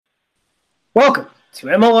Welcome to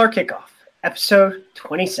MLR Kickoff, episode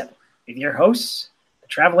 27, with your hosts, the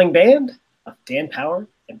traveling band of Dan Power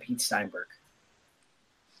and Pete Steinberg.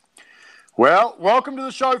 Well, welcome to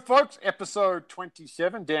the show, folks. Episode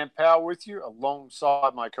 27. Dan Power with you,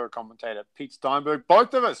 alongside my co-commentator, Pete Steinberg.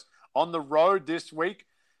 Both of us on the road this week,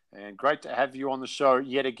 and great to have you on the show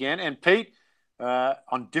yet again. And Pete,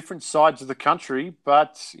 on different sides of the country,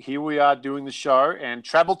 but here we are doing the show, and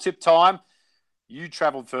travel tip time. You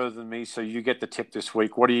traveled further than me, so you get the tip this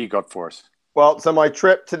week. What do you got for us? Well, so my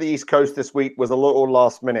trip to the East Coast this week was a little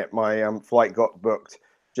last minute. My flight got booked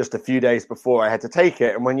just a few days before I had to take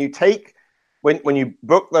it. And when you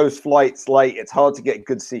book those flights late, it's hard to get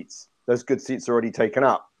good seats. Those good seats are already taken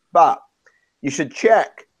up. But you should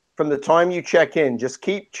check from the time you check in. Just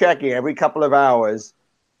keep checking every couple of hours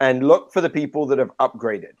and look for the people that have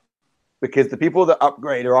upgraded. Because the people that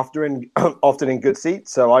upgrade are often in good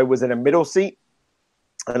seats. So I was in a middle seat.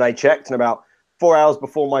 And I checked, and about 4 hours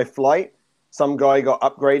before my flight, some guy got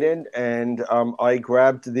upgraded, and I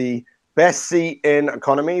grabbed the best seat in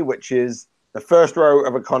economy, which is the first row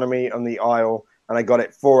of economy on the aisle, and I got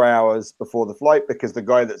it 4 hours before the flight because the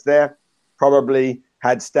guy that's there probably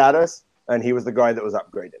had status, and he was the guy that was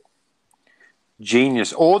upgraded.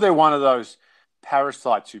 Genius. Or they're one of those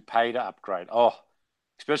parasites who pay to upgrade. Oh,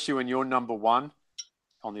 especially when you're number one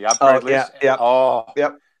on the upgrade list. Yeah. Oh,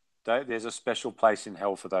 yep. There's a special place in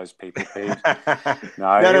hell for those people, Pete. No.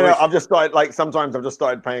 I've just started, sometimes I've just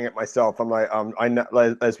started paying it myself. I'm like, I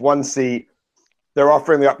know there's one seat. They're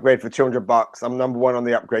offering the upgrade for $200. I'm number one on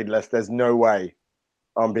the upgrade list. There's no way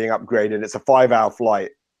I'm being upgraded. It's a 5-hour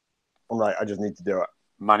flight. I'm like, I just need to do it.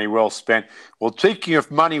 Money well spent. Well, speaking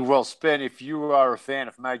of money well spent, if you are a fan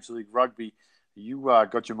of Major League Rugby, you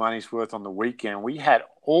got your money's worth on the weekend. We had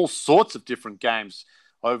all sorts of different games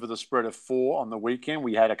over the spread of 4 on the weekend.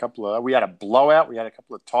 We had a blowout, we had a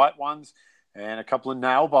couple of tight ones, and a couple of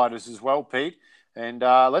nail biters as well, Pete. And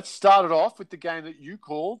let's start it off with the game that you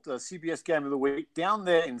called the CBS Game of the Week down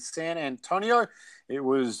there in San Antonio. It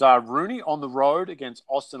was Rooney on the road against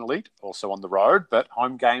Austin Elite, also on the road, but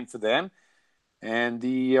home game for them. And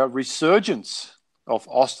the resurgence of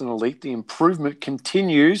Austin Elite, the improvement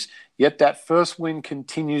continues, yet that first win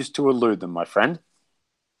continues to elude them, my friend.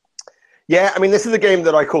 Yeah, I mean, this is a game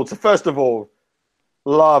that I called. So first of all,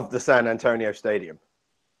 love the San Antonio Stadium.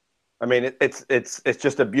 I mean, it's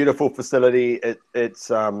just a beautiful facility. It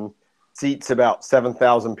seats about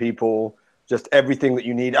 7,000 people. Just everything that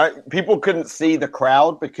you need. People couldn't see the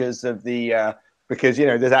crowd because there's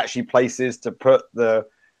actually places to put the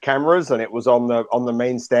cameras, and it was on the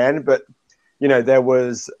main stand. But there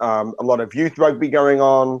was a lot of youth rugby going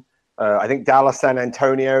on. I think Dallas, San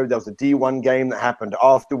Antonio, there was a D1 game that happened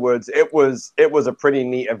afterwards. It was a pretty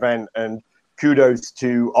neat event, and kudos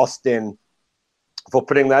to Austin for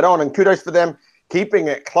putting that on, and kudos for them keeping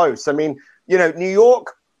it close. I mean, New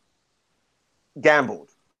York gambled.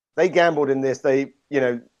 They gambled in this. They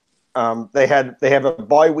have a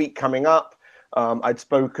bye week coming up. I'd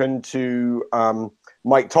spoken to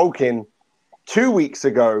Mike Tolkien 2 weeks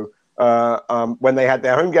ago when they had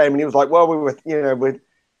their home game, and he was like, "Well,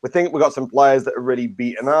 we think we've got some players that are really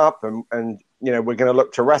beaten up, and we're going to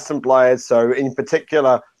look to rest some players." So in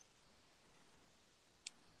particular,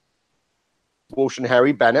 Walsh and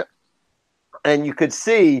Harry Bennett. And you could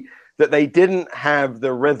see that they didn't have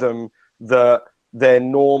the rhythm that their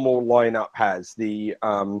normal lineup has, the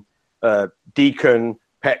Deacon,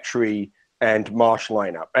 Petrie, and Marsh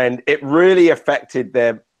lineup. And it really affected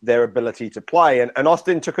their ability to play. And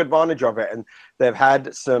Austin took advantage of it. And they've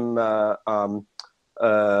had some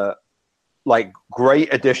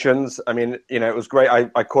great additions. I mean, it was great.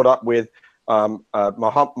 I caught up with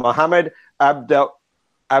Mohamed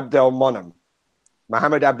Abdelmonem.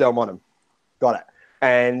 Mohamed Abdelmonem. Got it.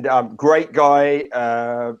 And great guy.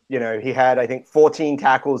 He had, I think, 14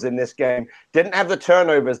 tackles in this game. Didn't have the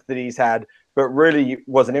turnovers that he's had, but really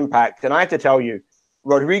was an impact. And I have to tell you,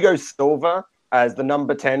 Rodrigo Silva as the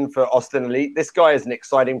number 10 for Austin Elite, this guy is an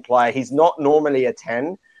exciting player. He's not normally a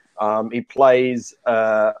 10. He plays,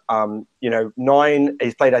 9.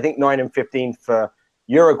 He's played, I think, 9 and 15 for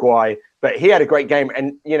Uruguay. But he had a great game.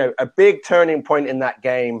 And, a big turning point in that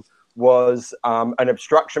game was an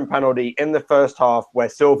obstruction penalty in the first half where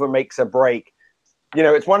Silva makes a break.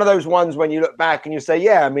 It's one of those ones when you look back and you say,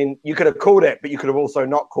 yeah, I mean, you could have called it, but you could have also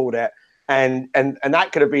not called it. And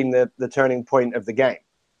that could have been the turning point of the game.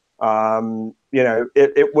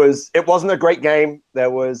 It wasn't a great game. There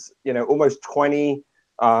was, almost 20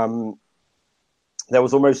 there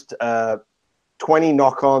was almost 20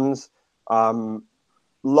 knock-ons,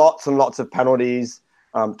 lots and lots of penalties,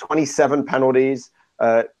 27 penalties.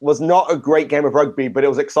 Was not a great game of rugby, but it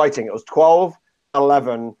was exciting. It was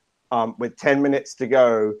 12-11 with 10 minutes to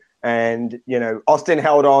go. And, Austin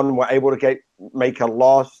held on, were able to make a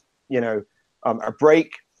loss, a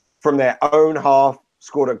break from their own half,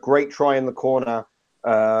 scored a great try in the corner.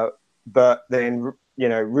 But then,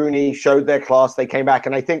 Rooney showed their class. They came back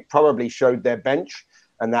and I think probably showed their bench,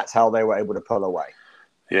 and that's how they were able to pull away.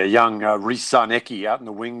 Yeah, young Rhys Sarnecki out in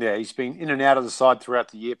the wing there. He's been in and out of the side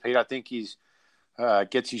throughout the year, Pete. I think he's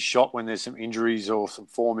gets his shot when there's some injuries or some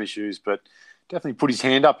form issues, but definitely put his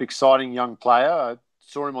hand up. Exciting young player. I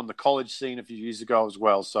saw him on the college scene a few years ago as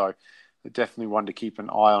well, so definitely one to keep an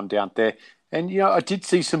eye on down there. And, I did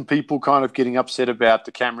see some people kind of getting upset about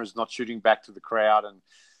the cameras not shooting back to the crowd. And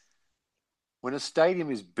when a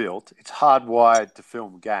stadium is built, it's hardwired to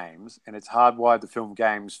film games, and it's hardwired to film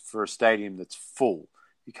games for a stadium that's full.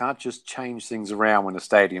 You can't just change things around when a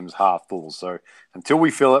stadium's half full. So until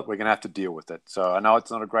we fill it, we're going to have to deal with it. So I know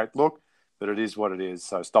it's not a great look, but it is what it is.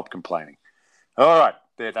 So stop complaining. All right,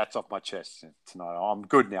 there, that's off my chest tonight. I'm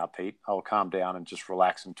good now, Pete. I'll calm down and just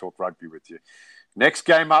relax and talk rugby with you. Next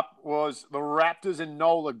game up was the Raptors and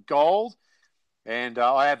Nola Gold. And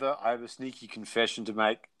I have a sneaky confession to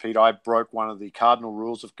make, Pete. I broke one of the cardinal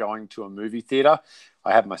rules of going to a movie theater.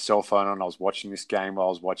 I had my cell phone on. I was watching this game while I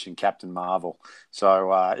was watching Captain Marvel.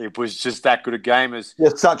 So it was just that good a game.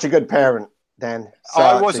 You're such a good parent, Dan.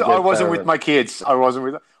 I wasn't with my kids. I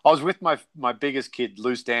was with my biggest kid,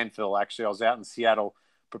 Lou Stanfill. Actually, I was out in Seattle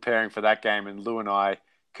preparing for that game, and Lou and I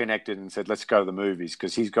connected and said, let's go to the movies,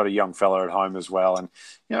 because he's got a young fella at home as well. And,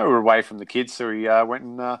 we're away from the kids, so he went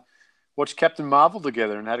and watched Captain Marvel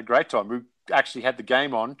together and had a great time. We actually had the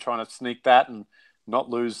game on, trying to sneak that and not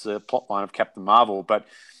lose the plot line of Captain Marvel. But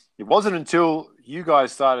it wasn't until you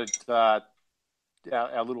guys started our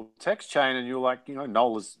little text chain and you were like,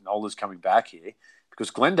 Nola's coming back here,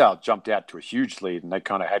 because Glendale jumped out to a huge lead and they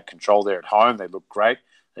kind of had control there at home. They looked great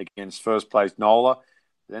against first place Nola.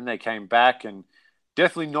 Then they came back, and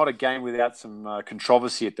definitely not a game without some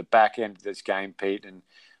controversy at the back end of this game, Pete. And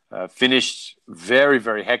finished very,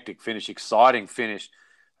 very hectic finish, exciting finish,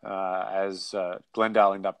 as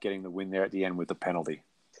Glendale ended up getting the win there at the end with the penalty.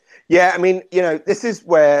 Yeah, I mean, this is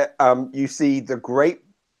where you see the great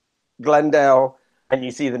Glendale and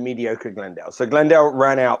you see the mediocre Glendale. So Glendale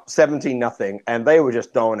ran out 17-0, and they were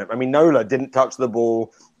just dominant. I mean, Nola didn't touch the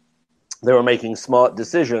ball. They were making smart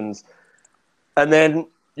decisions. And then,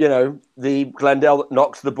 the Glendale that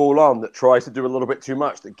knocks the ball on, that tries to do a little bit too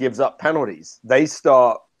much, that gives up penalties, they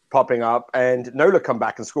start popping up, and Nola come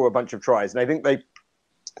back and score a bunch of tries. And I think they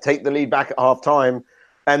take the lead back at halftime.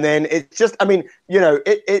 And then it's just, I mean,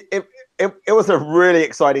 it was a really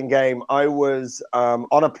exciting game. I was on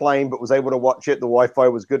a plane, but was able to watch it. The Wi-Fi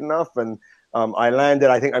was good enough. And I landed.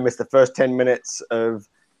 I think I missed the first 10 minutes of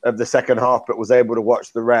the second half, but was able to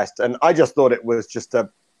watch the rest. And I just thought it was just a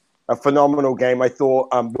phenomenal game. I thought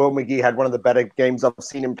Will McGee had one of the better games I've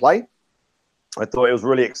seen him play. I thought it was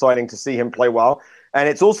really exciting to see him play well. And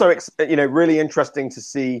it's also, really interesting to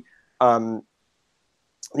see,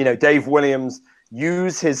 Dave Williams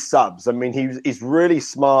use his subs. I mean, he's really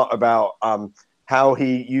smart about how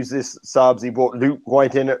he uses subs. He brought Luke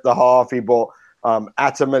White in at the half. He brought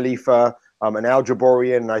Atta Malifa and Al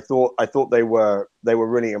Jabori in. I thought they were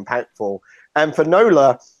really impactful. And for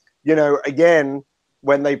Nola, again,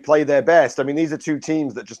 when they play their best, I mean, these are two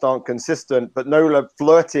teams that just aren't consistent. But Nola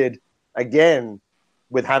flirted again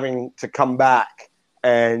with having to come back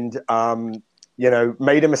and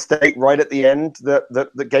made a mistake right at the end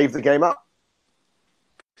that gave the game up.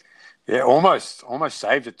 Yeah, almost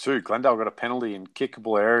saved it too. Glendale got a penalty in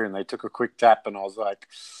kickable area, and they took a quick tap, and I was like,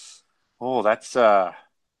 "Oh, that's a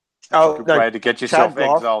good way to get yourself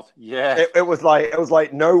exiled." Yeah, it was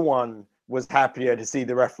like no one was happier to see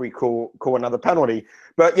the referee call another penalty.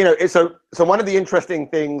 But so one of the interesting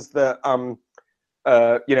things that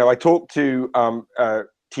I talked to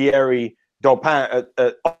Thierry Dolpin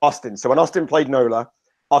at Austin. So when Austin played Nola,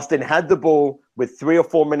 Austin had the ball with 3 or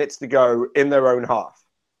 4 minutes to go in their own half.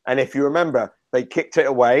 And if you remember, they kicked it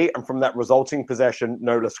away, and from that resulting possession,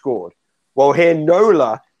 Nola scored. Well, here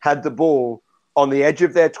Nola had the ball on the edge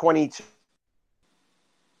of their 22.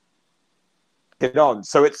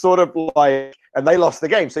 So it's sort of like, and they lost the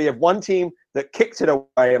game. So you have one team that kicked it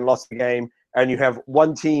away and lost the game, and you have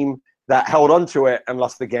one team that held on to it and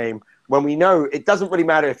lost the game. When we know it doesn't really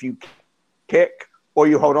matter if you kick or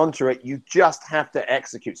you hold on to it, you just have to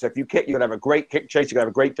execute. So if you kick, you're going to have a great kick chase, you're going to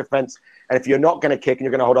have a great defense. And if you're not going to kick and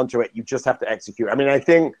you're going to hold on to it, you just have to execute. I mean, I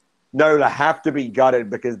think Nola have to be gutted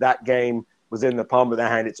because that game was in the palm of their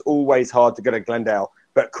hand. It's always hard to get at Glendale.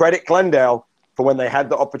 But credit Glendale for when they had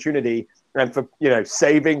the opportunity and for,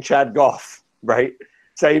 saving Chad Goff, right?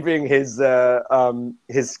 saving his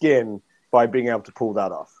skin by being able to pull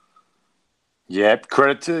that off. Yeah,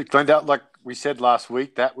 credit to Glendale. Like we said last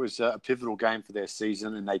week, that was a pivotal game for their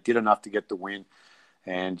season, and they did enough to get the win.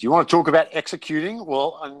 And you want to talk about executing?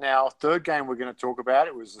 Well, in our third game we're going to talk about,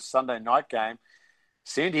 it was a Sunday night game.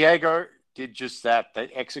 San Diego did just that. They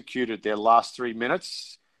executed their last 3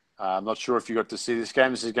 minutes. I'm not sure if you got to see this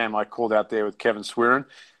game. This is a game I called out there with Kevin Swearin.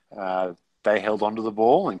 They held onto the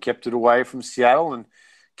ball and kept it away from Seattle and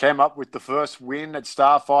came up with the first win at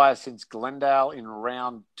Starfire since Glendale in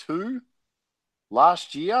round 2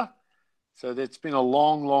 last year. So it's been a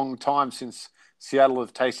long, long time since Seattle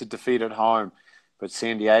have tasted defeat at home. But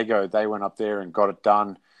San Diego, they went up there and got it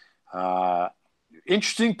done.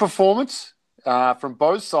 Interesting performance from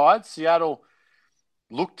both sides. Seattle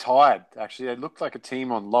looked tired, actually. They looked like a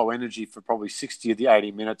team on low energy for probably 60 of the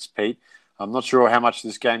 80 minutes, Pete. I'm not sure how much of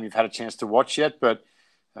this game you've had a chance to watch yet, but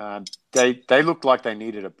they looked like they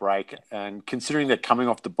needed a break. And considering they're coming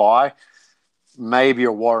off the bye, maybe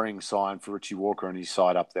a worrying sign for Richie Walker and his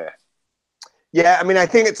side up there. Yeah, I mean, I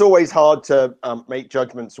think it's always hard to make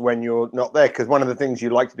judgments when you're not there, because one of the things you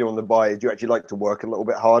like to do on the bye is you actually like to work a little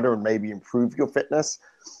bit harder and maybe improve your fitness,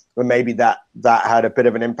 and maybe that had a bit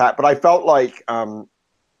of an impact. But I felt like,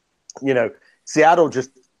 Seattle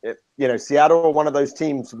Seattle are one of those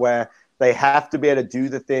teams where they have to be able to do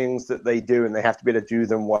the things that they do, and they have to be able to do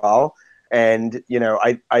them well. And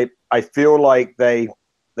I feel like they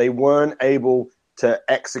weren't able to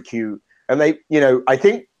execute, and I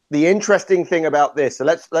think. The interesting thing about this, so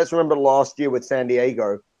let's remember last year with San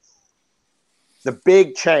Diego, the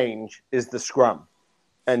big change is the scrum.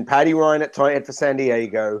 And Paddy Ryan at tight head for San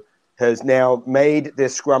Diego has now made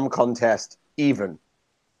this scrum contest even.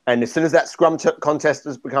 And as soon as that scrum contest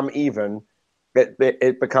has become even,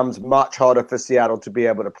 it becomes much harder for Seattle to be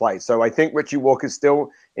able to play. So I think Richie Walker's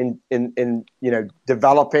still in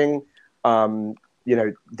developing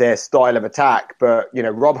their style of attack. But,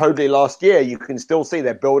 Rob Hoadley last year, you can still see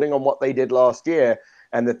they're building on what they did last year.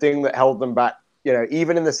 And the thing that held them back,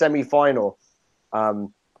 even in the semifinal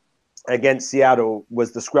against Seattle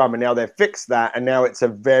was the scrum. And now they've fixed that. And now it's a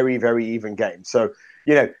very, very even game. So,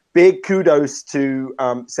 big kudos to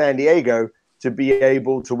San Diego to be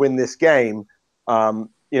able to win this game,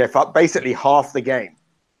 for basically half the game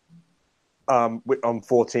on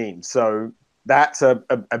 14. So that's a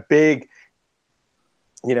big...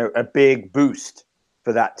 a big boost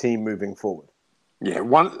for that team moving forward. Yeah,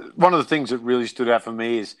 one of the things that really stood out for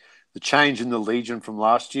me is the change in the Legion from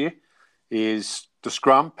last year is the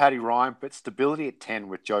scrum, Paddy Ryan, but stability at 10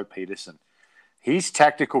 with Joe Peterson. His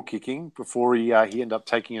tactical kicking before he ended up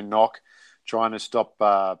taking a knock, trying to stop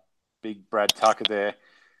big Brad Tucker there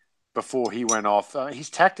before he went off.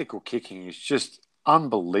 His tactical kicking is just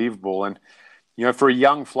unbelievable. And, for a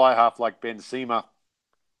young fly half like Ben Seamer,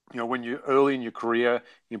 when you're early in your career,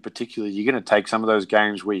 in particular, you're going to take some of those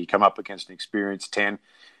games where you come up against an experienced 10,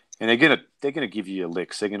 and they're going to give you your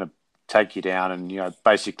licks. They're going to take you down and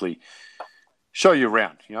basically show you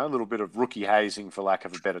around. A little bit of rookie hazing, for lack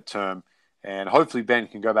of a better term. And hopefully Ben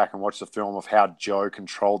can go back and watch the film of how Joe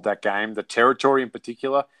controlled that game, the territory in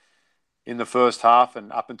particular, in the first half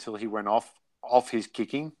and up until he went off his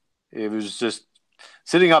kicking. It was just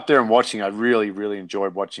sitting up there and watching. I really, really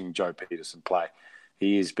enjoyed watching Joe Peterson play.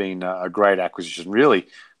 He has been a great acquisition. Really,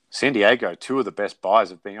 San Diego, two of the best buys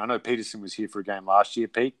have been. I know Peterson was here for a game last year,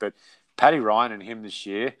 Pete, but Paddy Ryan and him this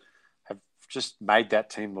year have just made that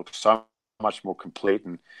team look so much more complete.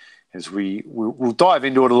 And as we'll dive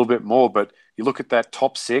into it a little bit more, but you look at that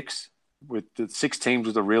top 6 with the 6 teams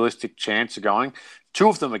with a realistic chance of going, 2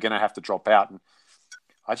 of them are going to have to drop out. And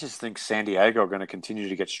I just think San Diego are going to continue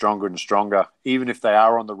to get stronger and stronger, even if they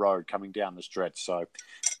are on the road coming down the stretch. So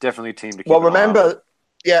definitely a team to keep an eye on.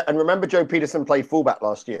 Yeah, and remember Joe Peterson played fullback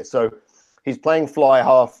last year. So he's playing fly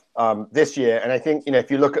half this year. And I think,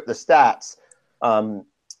 if you look at the stats,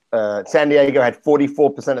 San Diego had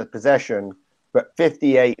 44% of possession, but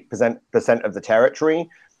 58% of the territory.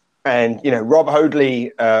 And, Rob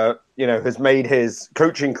Hoadley, has made his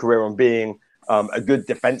coaching career on being a good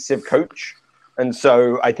defensive coach. And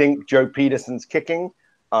so I think Joe Peterson's kicking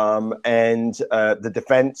and the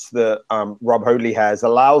defense that Rob Hoadley has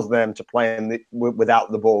allows them to play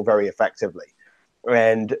without the ball very effectively.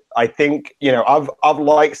 And I think, I've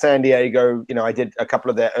liked San Diego. I did a couple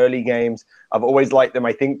of their early games. I've always liked them.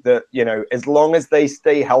 I think that, as long as they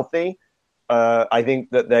stay healthy, I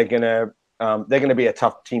think that they're going to be a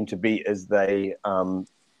tough team to beat as they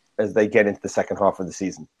get into the second half of the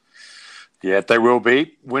season. Yeah, they will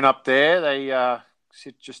be. Win up there. They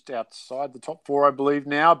sit just outside the top 4, I believe,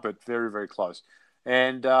 now, but very, very close.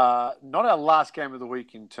 And not our last game of the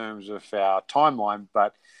week in terms of our timeline,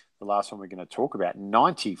 but the last one we're going to talk about.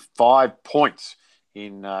 95 points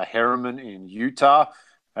in Herriman in Utah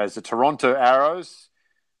as the Toronto Arrows.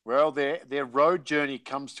 Well, their road journey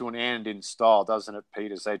comes to an end in style, doesn't it,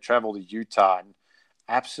 Pete, as they travel to Utah and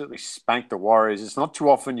absolutely spank the Warriors. It's not too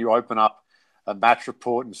often you open up a match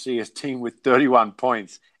report and see a team with 31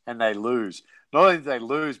 points and they lose. Not only did they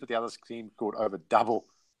lose, but the other team scored over double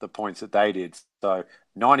the points that they did. So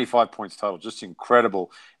 95 points total, just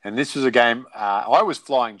incredible. And this was a game I was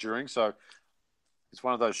flying during, so it's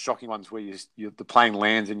one of those shocking ones where the plane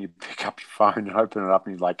lands and you pick up your phone and open it up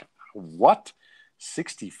and you're like, what?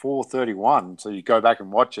 64-31. So you go back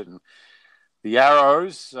and watch it. And the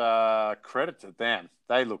Arrows, credit to them.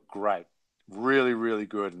 They look great. Really, really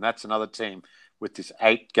good. And that's another team with this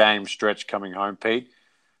 8-game stretch coming home, Pete.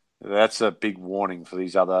 That's a big warning for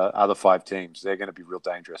these other 5 teams. They're going to be real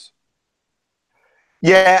dangerous.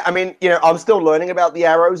 Yeah, I mean, I'm still learning about the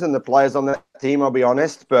Arrows and the players on that team, I'll be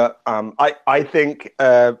honest. But I think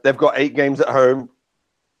they've got 8 games at home.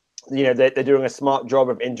 They're doing a smart job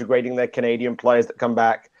of integrating their Canadian players that come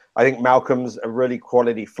back. I think Malcolm's a really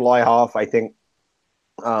quality fly half. I think,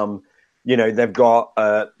 they've got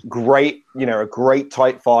a great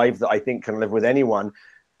tight 5 that I think can live with anyone.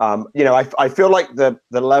 I feel like the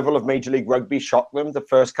level of Major League Rugby shocked them the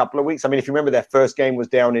first couple of weeks. I mean, if you remember, their first game was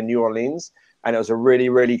down in New Orleans, and it was a really,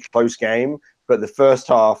 really close game. But the first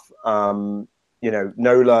half,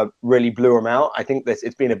 Nola really blew them out. I think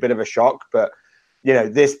it's been a bit of a shock, but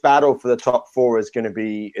this battle for the top 4 is going to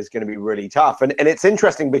be really tough. And it's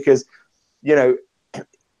interesting because,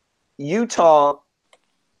 Utah,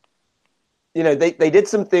 they did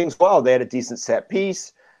some things well. They had a decent set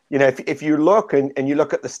piece. If you look and you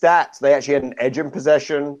look at the stats, they actually had an edge in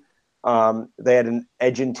possession. They had an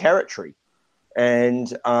edge in territory, and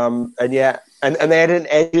they had an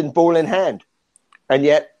edge in ball in hand, and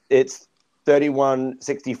yet it's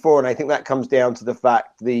 31-64. And I think that comes down to the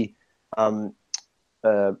fact the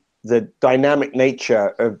dynamic nature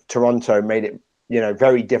of Toronto made it,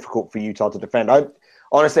 very difficult for Utah to defend.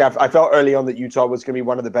 Honestly, I felt early on that Utah was going to be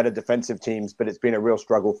one of the better defensive teams, but it's been a real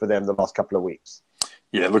struggle for them the last couple of weeks.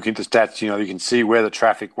 Yeah, looking at the stats, you can see where the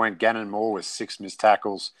traffic went. Gannon Moore with 6 missed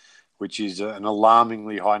tackles, which is an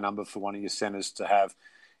alarmingly high number for one of your centers to have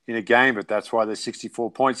in a game, but that's why there's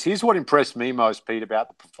 64 points. Here's what impressed me most, Pete, about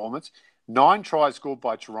the performance. 9 tries scored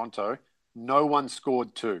by Toronto. No one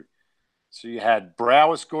scored 2. So you had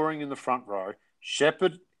Brower scoring in the front row,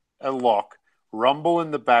 Shepherd a lock, Rumble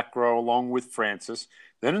in the back row along with Francis.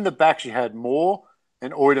 Then in the back you had Moore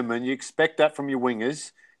and Oiderman. You expect that from your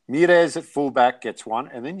wingers. Mirez at fullback gets 1,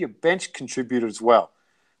 and then your bench contributed as well,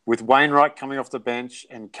 with Wainwright coming off the bench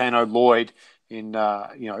and Kano Lloyd in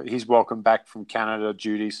his welcome back from Canada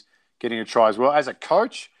duties, getting a try as well. As a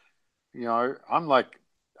coach, I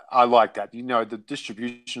like that. The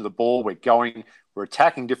distribution of the ball, we're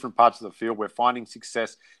attacking different parts of the field, we're finding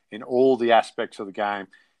success in all the aspects of the game.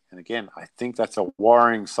 And again, I think that's a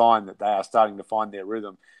worrying sign that they are starting to find their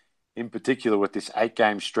rhythm, in particular with this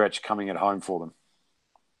 8-game stretch coming at home for them.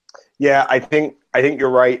 Yeah, I think you're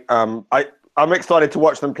right. I'm excited to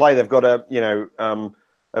watch them play. They've got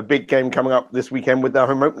a big game coming up this weekend with their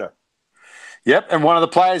home opener. Yep, and one of the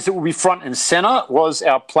players that will be front and center was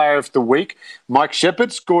our player of the week. Mike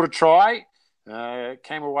Shepherd scored a try,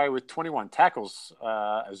 came away with 21 tackles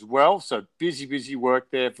as well. So busy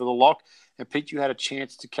work there for the Lock. And Pete, you had a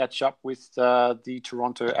chance to catch up with the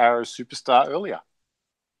Toronto Arrows superstar earlier.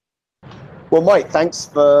 Well, Mike, thanks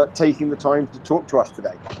for taking the time to talk to us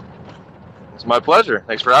today. It's my pleasure.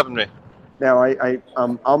 Thanks for having me. Now,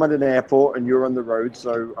 I'm at an airport and you're on the road,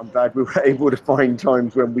 so I'm glad we were able to find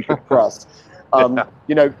times when we could cross. For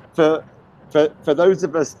those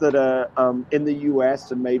of us that are in the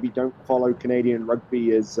US and maybe don't follow Canadian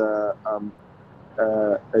rugby as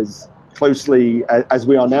closely as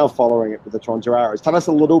we are now following it with the Toronto Arrows, tell us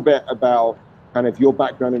a little bit about kind of your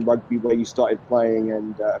background in rugby, where you started playing,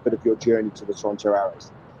 and a bit of your journey to the Toronto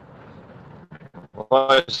Arrows. Well,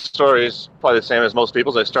 my story is probably the same as most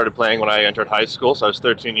people's. I started playing when I entered high school, so I was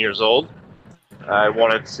 13 years old. I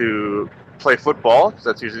wanted to play football, because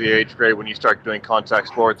that's usually the age grade when you start doing contact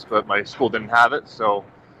sports, but my school didn't have it, so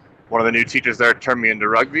one of the new teachers there turned me into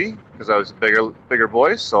rugby, because I was a bigger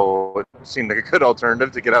boy, so it seemed like a good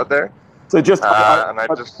alternative to get out there. So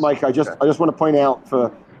Mike, I just want to point out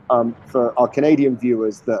for our Canadian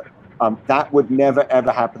viewers that that would never,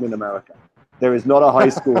 ever happen in America. There is not a high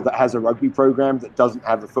school that has a rugby program that doesn't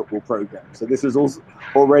have a football program. So this is also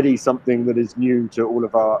already something that is new to all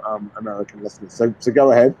of our American listeners. So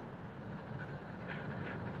go ahead.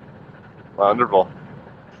 Wonderful.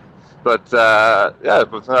 But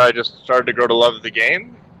but then I just started to grow to love the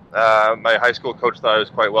game. My high school coach thought I was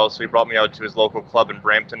quite well, so he brought me out to his local club in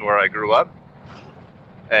Brampton where I grew up.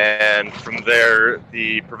 And from there,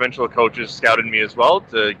 the provincial coaches scouted me as well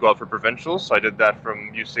to go out for provincials. So I did that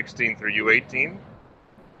from U16 through U18.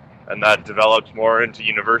 And that developed more into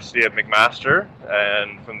university at McMaster.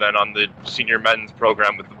 And from then on, the senior men's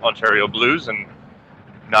program with the Ontario Blues. And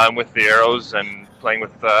now I'm with the Arrows and playing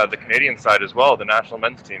with the Canadian side as well, the national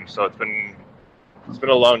men's team. So it's been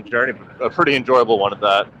a long journey, but a pretty enjoyable one at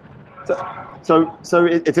that. So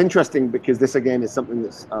it's interesting because this again is something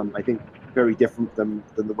that's I think very different than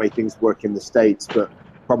the way things work in the States, but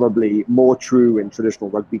probably more true in traditional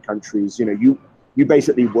rugby countries. You know, you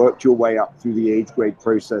basically worked your way up through the age grade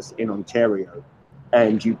process in Ontario,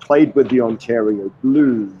 and you played with the Ontario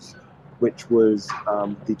Blues, which was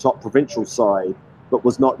the top provincial side, but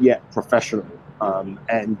was not yet professional.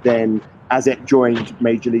 And then as it joined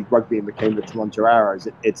Major League Rugby and became the Toronto Arrows,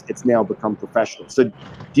 it's now become professional. So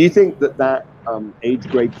do you think that age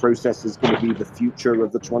grade process is going to be the future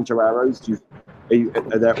of the Toronto Arrows?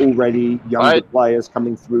 Are there already younger players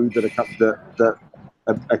coming through that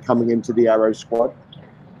are coming into the Arrows squad?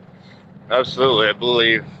 Absolutely. I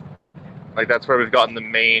believe that's where we've gotten the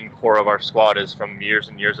main core of our squad is from years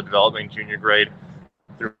and years of development, junior grade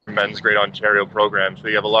through men's grade Ontario programs.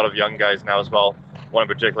 We have a lot of young guys now as well. One in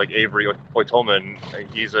particular, like Avery Oitoman,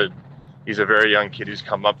 he's a very young kid who's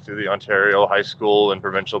come up through the Ontario high school and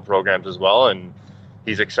provincial programs as well, and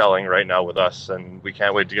he's excelling right now with us. And we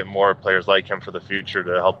can't wait to get more players like him for the future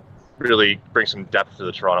to help really bring some depth to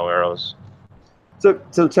the Toronto Arrows.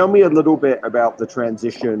 So tell me a little bit about the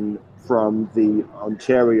transition from the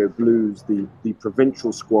Ontario Blues, the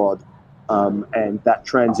provincial squad, and that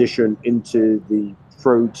transition into the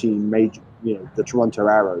pro team, the Toronto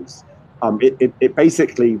Arrows. It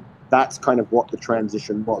basically, that's kind of what the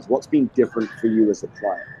transition was. What's been different for you as a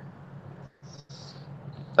player?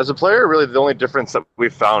 As a player, really the only difference that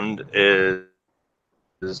we've found is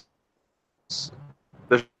there's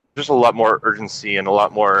just a lot more urgency and a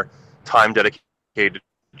lot more time dedicated to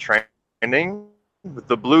training with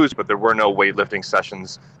the Blues, but there were no weightlifting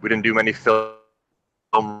sessions. We didn't do many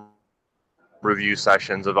film review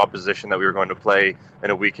sessions of opposition that we were going to play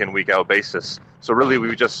in a week in, week out basis. So really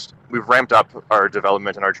we've ramped up our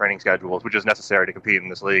development and our training schedules, which is necessary to compete in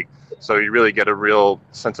this league. So you really get a real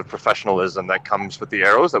sense of professionalism that comes with the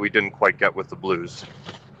Arrows that we didn't quite get with the Blues.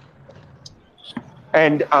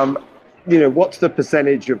 And what's the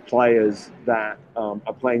percentage of players that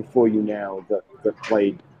are playing for you now that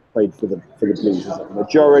played for the Blues? Is it a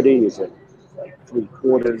majority? Is it like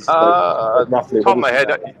 3/4? Roughly. Top of my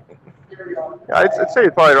head, I'd say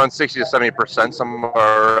probably around 60 to 70%,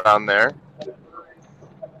 somewhere around there.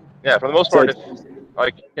 Yeah, for the most part,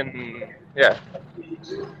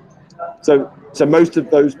 So most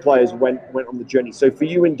of those players went on the journey. So for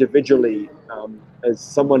you individually, as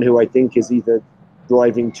someone who I think is either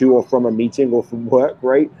driving to or from a meeting or from work,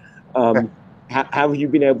 right? How have you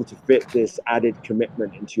been able to fit this added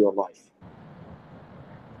commitment into your life?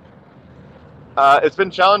 It's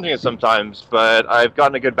been challenging sometimes, but I've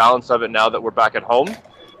gotten a good balance of it now that we're back at home.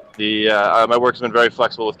 My work's been very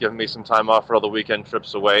flexible with giving me some time off for all the weekend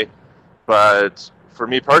trips away. But for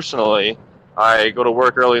me personally, I go to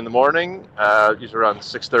work early in the morning, usually around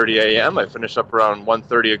 6:30 a.m. I finish up around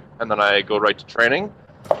 1:30, and then I go right to training.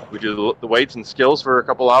 We do the weights and skills for a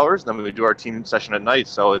couple hours, and then we do our team session at night.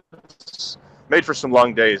 So it's made for some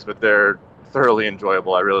long days, but they're thoroughly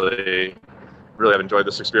enjoyable. I really have enjoyed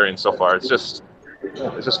this experience so far. It's just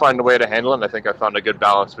finding a way to handle it, and I think I found a good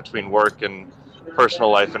balance between work and personal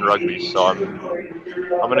life and rugby. So I'm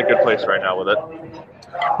in a good place right now with it.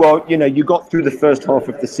 Well, you got through the first half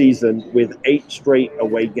of the season with 8 straight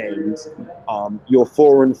away games. You're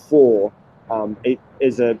 4-4.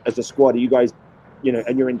 As a squad, are you guys,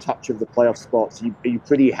 and you're in touch of the playoff spots. Are you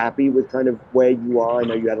pretty happy with kind of where you are? I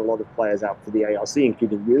know you had a lot of players out for the ARC,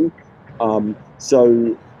 including you. How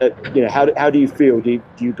do you feel? Do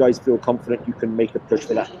you guys feel confident you can make a push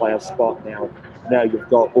for that playoff spot now? Now you've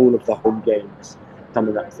got all of the home games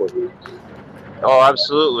coming up for you. Oh,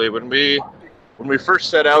 absolutely. When we first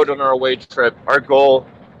set out on our away trip, our goal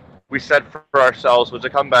we set for ourselves was to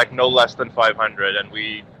come back no less than 500, and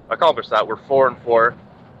we accomplished that. We're 4-4.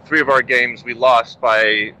 3 of our games we lost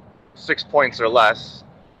by 6 points or less,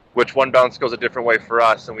 which one bounce goes a different way for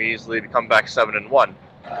us, and we easily come back 7-1.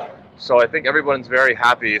 So I think everyone's very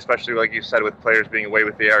happy, especially like you said, with players being away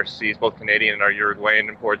with the ARCs, both Canadian and our Uruguayan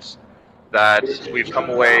imports, that we've come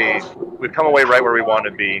away right where we want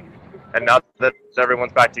to be. And now that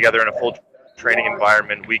everyone's back together in a full training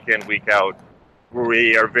environment, week in, week out,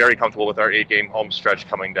 we are very comfortable with our 8-game home stretch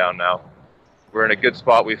coming down now. We're in a good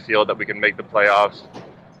spot. We feel that we can make the playoffs,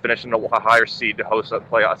 finish in a higher seed to host a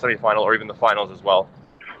playoff semifinal or even the finals as well.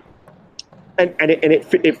 And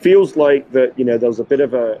it feels like that, there was a bit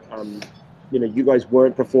of a, you guys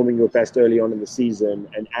weren't performing your best early on in the season,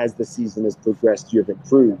 and as the season has progressed, you've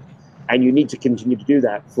improved. And you need to continue to do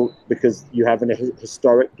that because you have a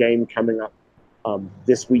historic game coming up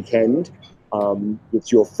this weekend.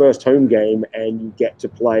 It's your first home game, and you get to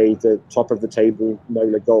play the top of the table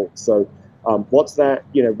Nola Gold. So what's that?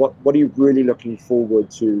 What are you really looking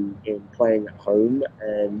forward to in playing at home,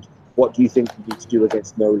 and what do you think you need to do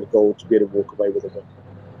against Nola Gold to be able to walk away with a win?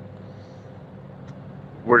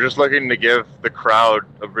 We're just looking to give the crowd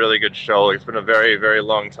a really good show. It's been a very, very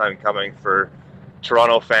long time coming for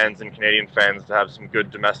Toronto fans and Canadian fans to have some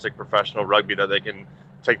good domestic professional rugby that they can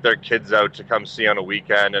take their kids out to come see on a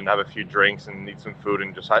weekend and have a few drinks and eat some food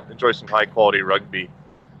and just enjoy some high quality rugby.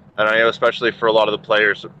 And I know especially for a lot of the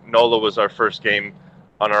players, NOLA was our first game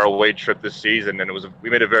on our away trip this season, and we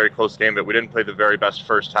made a very close game, but we didn't play the very best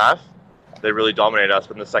first half. They really dominated us,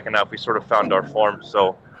 but in the second half we sort of found our form.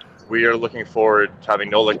 So we are looking forward to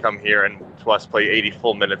having NOLA come here and to us play 80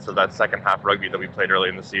 full minutes of that second half rugby that we played early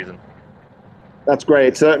in the season. That's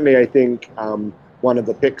great. Certainly, I think one of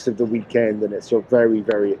the picks of the weekend, and it's a very,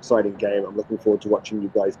 very exciting game. I'm looking forward to watching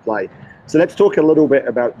you guys play. So let's talk a little bit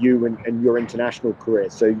about you and your international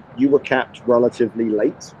career. So you were capped relatively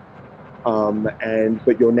late,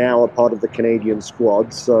 but you're now a part of the Canadian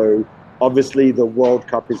squad. So obviously the World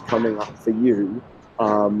Cup is coming up for you.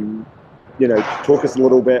 Talk us a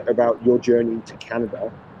little bit about your journey to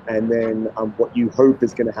Canada, and then what you hope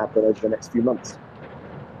is going to happen over the next few months.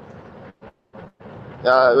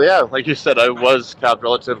 Yeah, like you said, I was capped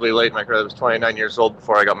relatively late in my career. I was 29 years old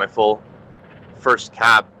before I got my full first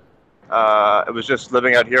cap. It was just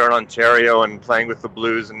living out here in Ontario and playing with the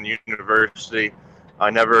Blues in university. I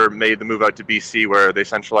never made the move out to BC where they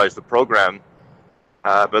centralized the program.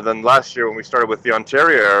 But then last year when we started with the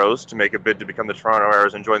Ontario Arrows to make a bid to become the Toronto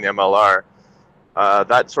Arrows and join the MLR,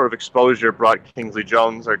 that sort of exposure brought Kingsley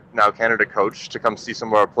Jones, our now Canada coach, to come see some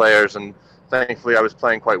of our players, and thankfully I was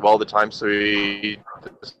playing quite well at the time, so he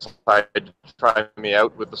decided to try me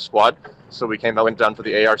out with the squad. So I went down for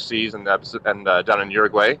the ARCs and down in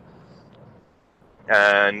Uruguay,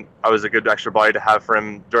 and I was a good extra body to have for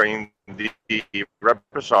him during the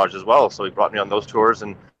repechage as well. So he brought me on those tours,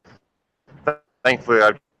 and thankfully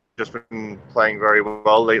I've just been playing very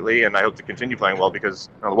well lately, and I hope to continue playing well because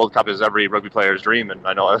the World Cup is every rugby player's dream, and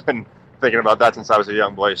I know I've been thinking about that since I was a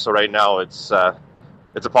young boy. So right now it's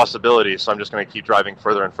a possibility, so I'm just going to keep driving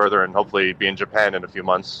further and further and hopefully be in Japan in a few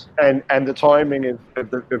months. And the timing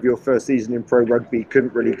of your first season in pro rugby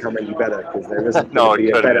couldn't really come any better, because there isn't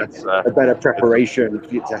a better preparation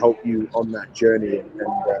to help you on that journey.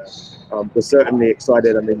 And we're certainly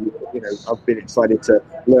excited. I mean, I've been excited to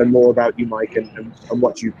learn more about you, Mike, and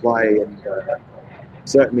watch you play, and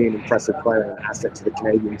certainly an impressive player and asset to the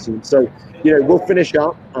Canadian team. So, we'll finish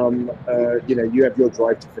up. You have your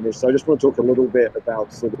drive to finish. So I just want to talk a little bit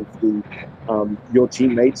about sort of your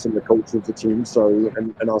teammates and the culture of the team. So,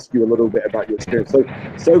 and ask you a little bit about your experience.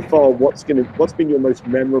 So far, what's been your most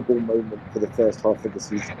memorable moment for the first half of the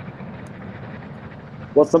season?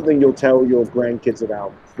 What's something you'll tell your grandkids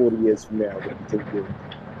about 40 years from now that you think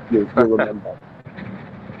you'll remember?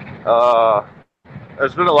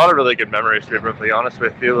 There's been a lot of really good memories, to be perfectly honest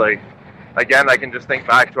with you. Like, again, I can just think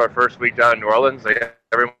back to our first week down in New Orleans. Like,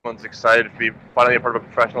 everyone's excited to be finally a part of a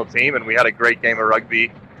professional team, and we had a great game of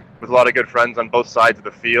rugby with a lot of good friends on both sides of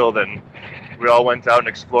the field, and we all went out and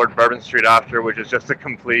explored Bourbon Street after, which is just a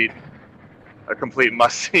complete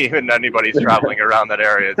must-see when anybody's traveling around that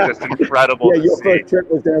area. It's just incredible to see. Your first trip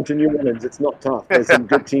was down to New Orleans. It's not tough. There's some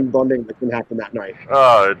good team bonding that can happen that night.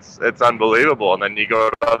 Oh, it's unbelievable. And then you go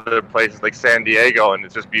to other places like San Diego, and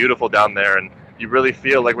it's just beautiful down there. And you really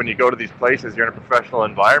feel like when you go to these places, you're in a professional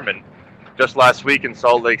environment. Just last week in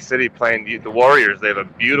Salt Lake City playing the Warriors, they have a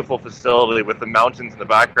beautiful facility with the mountains in the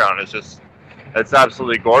background. It's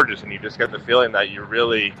absolutely gorgeous, and you just get the feeling that you've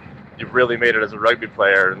really made it as a rugby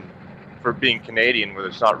player. And for being Canadian, where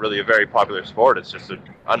it's not really a very popular sport, it's just an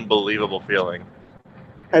unbelievable feeling.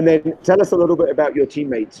 And then tell us a little bit about your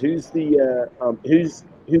teammates. Who's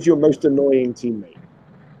your most annoying teammate?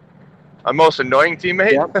 A most annoying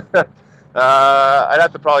teammate? Yeah. I'd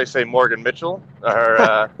have to probably say Morgan Mitchell.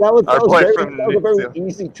 That was a very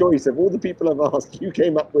easy choice. Of all the people I've asked, you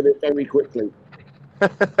came up with it very quickly.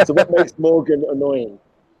 So what makes Morgan annoying?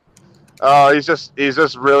 Oh, he's just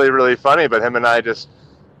really, really funny. But him and I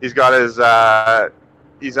he's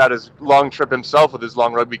had his long trip himself with his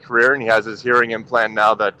long rugby career, and he has his hearing implant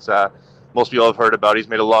now that most people have heard about. He's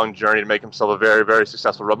made a long journey to make himself a very, very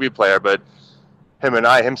successful rugby player. But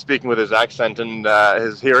him speaking with his accent and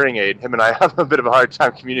his hearing aid, him and I have a bit of a hard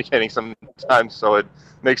time communicating sometimes. So it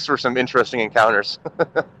makes for some interesting encounters.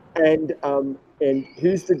 And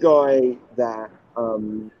who's the guy that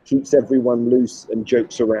keeps everyone loose and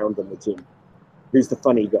jokes around on the team? Who's the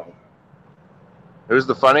funny guy? Who's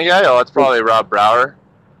the funny guy? Oh, it's probably Rob Brower.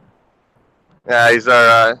 Yeah, he's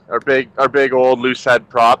our big old loose head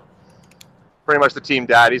prop. Pretty much the team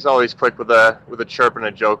dad. He's always quick with a chirp and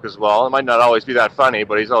a joke as well. It might not always be that funny,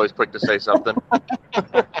 but he's always quick to say something.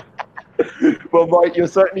 Well, Mike, you're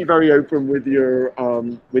certainly very open with your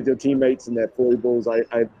teammates and their foibles.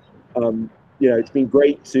 It's been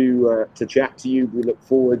great to chat to you. We look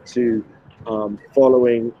forward to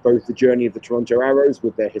following both the journey of the Toronto Arrows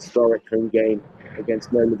with their historic home game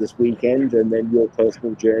against Noma this weekend, and then your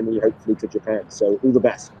personal journey, hopefully, to Japan. So all the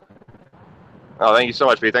best. Oh, thank you so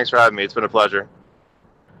much, Pete. Thanks for having me. It's been a pleasure.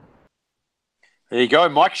 There you go,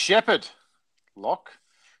 Mike Shepherd, lock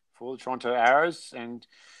for the Toronto Arrows. And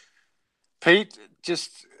Pete,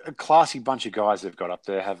 just a classy bunch of guys they've got up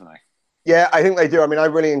there, haven't they? Yeah, I think they do. I mean, I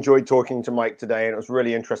really enjoyed talking to Mike today, and it was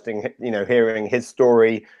really interesting, hearing his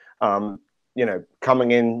story,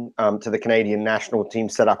 coming in to the Canadian national team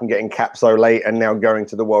setup and getting capped so late and now going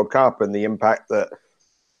to the World Cup, and the impact that,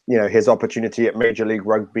 his opportunity at Major League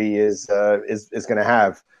Rugby is going to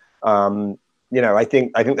have. I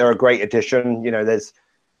think they're a great addition. There's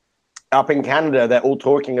up in Canada, they're all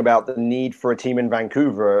talking about the need for a team in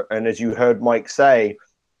Vancouver. And as you heard Mike say,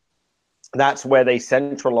 that's where they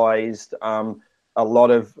centralized a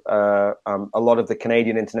lot of the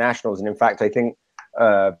Canadian internationals. And in fact, I think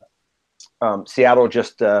Seattle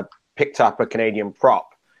just picked up a Canadian prop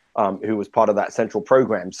who was part of that central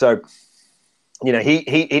program. So,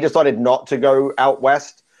 he decided not to go out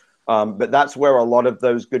west, but that's where a lot of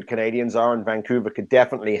those good Canadians are. And Vancouver could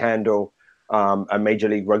definitely handle a Major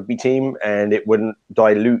League Rugby team, and it wouldn't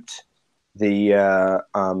dilute the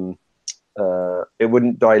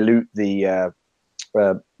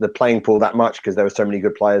playing pool that much because there were so many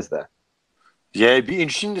good players there. Yeah, it'd be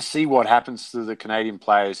interesting to see what happens to the Canadian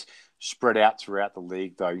players spread out throughout the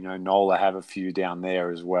league, though. Nola have a few down there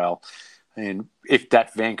as well. And if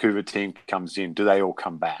that Vancouver team comes in, do they all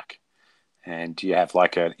come back? And do you have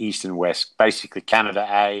like an East and West, basically Canada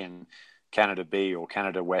A and Canada B, or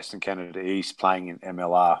Canada West and Canada East playing in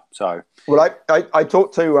MLR? So, well, I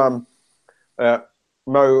talked to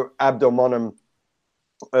Mo Abdelmonem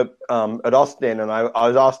at Austin, and I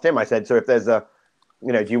was asked him. I said, so if there's do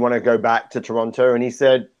you want to go back to Toronto? And he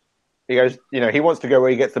goes, he wants to go where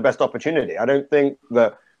he gets the best opportunity. I don't think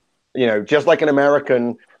that, just like an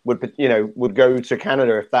American would go to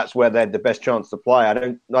Canada if that's where they had the best chance to play. I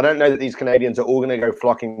don't know that these Canadians are all going to go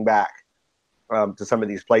flocking back to some of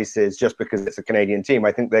these places just because it's a Canadian team.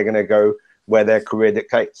 I think they're going to go where their career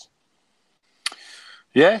dictates.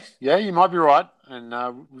 Yeah, you might be right.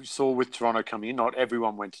 And we saw with Toronto coming in, not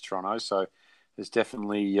everyone went to Toronto, so there's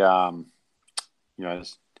definitely,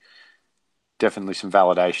 there's definitely some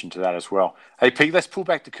validation to that as well. Hey, Pete, let's pull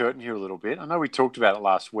back the curtain here a little bit. I know we talked about it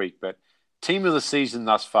last week, but team of the season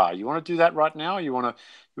thus far. You want to do that right now, or you want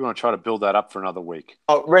to try to build that up for another week?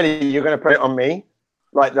 Oh, really? You're going to put it on me?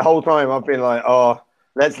 Like the whole time I've been like, oh,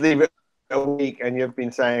 let's leave it a week, and you've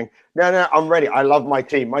been saying, no, I'm ready. I love my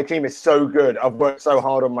team. My team is so good. I've worked so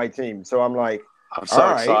hard on my team. So I'm like, I'm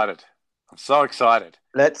so excited. I'm so excited.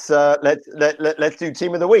 Let's do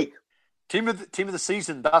team of the week. Team of the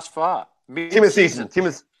season thus far. Team of the season. Team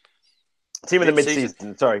of the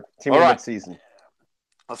mid-season. Sorry, team of the mid-season.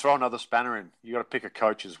 I'll throw another spanner in. You got to pick a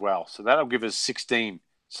coach as well. So that'll give us 16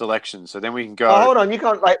 selections. So then we can go. Oh, hold on. You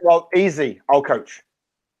can't easy. I'll coach.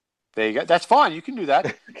 There you go. That's fine. You can do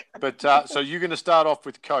that. But so you're going to start off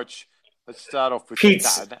with coach. Let's start off with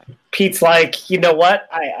Pete's like, you know what?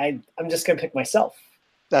 I'm just going to pick myself.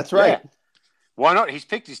 That's right. Yeah. Why not? He's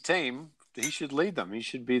picked his team. He should lead them. He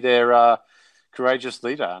should be their courageous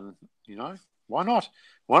leader. And, why not?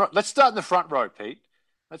 Why not? Let's start in the front row, Pete.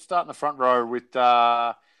 Let's start in the front row with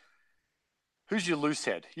who's your loose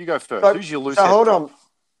head? You go first. Who's your loose head? Hold on.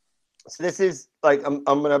 So this is like I'm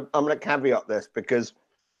gonna caveat this because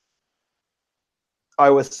I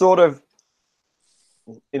was sort of,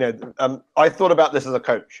 I thought about this as a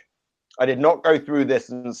coach. I did not go through this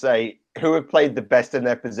and say who have played the best in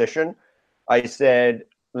their position. I said,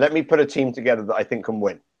 let me put a team together that I think can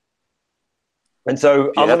win. And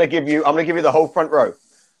so I'm gonna give you the whole front row.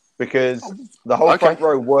 Because the whole front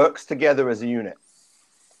row works together as a unit.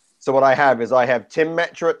 So what I have Tim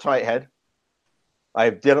Metcher at tight head. I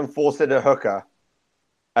have Dylan Fawcett at hooker.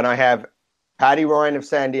 And I have Paddy Ryan of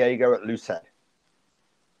San Diego at loose head.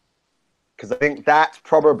 because I think that's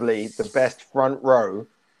probably the best front row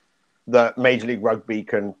that Major League Rugby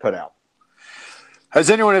can put out. Has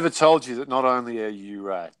anyone ever told you that not only are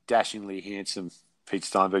you dashingly handsome, Pete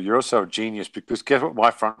Steinberg, you're also a genius? Because guess what my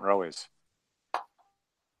front row is?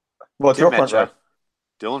 What's your front row?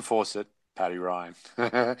 Dylan Fawcett, Paddy Ryan.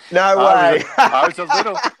 No way.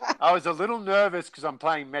 I was a little nervous because I'm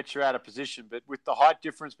playing Metcher out of position, but with the height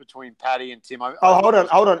difference between Paddy and Tim, hold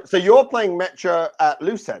on. So you're playing Metcher at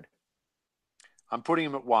Loosehead? I'm putting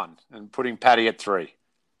him at 1 and putting Paddy at 3.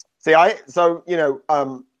 See, and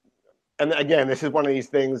again, this is one of these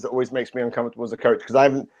things that always makes me uncomfortable as a coach because I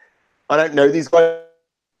don't know these guys.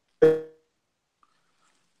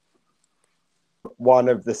 One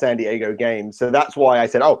of the San Diego games, so that's why I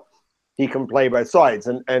said, he can play both sides,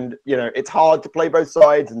 and it's hard to play both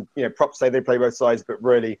sides, and props say they play both sides, but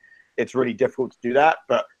really, it's really difficult to do that.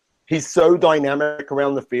 But he's so dynamic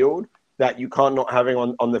around the field that you can't not have him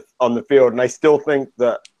on the field, and I still think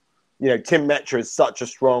that Tim Metcher is such a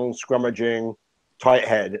strong scrummaging tight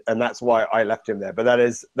head, and that's why I left him there. But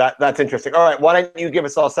that's interesting. All right, why don't you give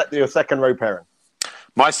us your second row pairing?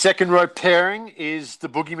 My second row pairing is the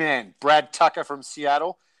boogeyman, Brad Tucker from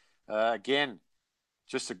Seattle. Again,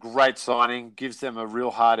 just a great signing, gives them a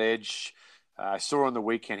real hard edge. I saw on the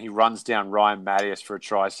weekend he runs down Ryan Mattias for a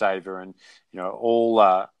try saver, and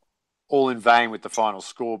all in vain with the final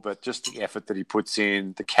score, but just the effort that he puts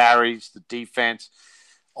in, the carries, the defense,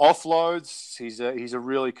 offloads. He's a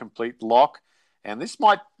really complete lock. And this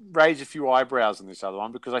might raise a few eyebrows in this other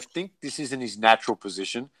one because I think this isn't his natural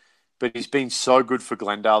position, but he's been so good for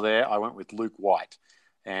Glendale there. I went with Luke White.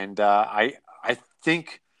 And I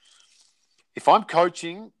think if I'm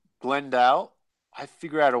coaching Glendale, I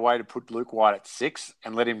figure out a way to put Luke White at 6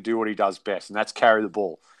 and let him do what he does best, and that's carry the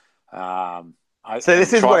ball.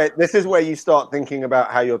 This is where you start thinking about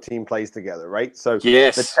how your team plays together, right? So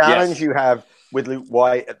the challenge you have with Luke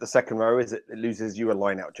White at the second row is it loses you a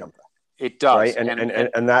line-out jumper. It does, right?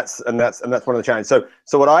 And that's one of the challenges.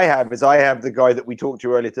 So what I have is the guy that we talked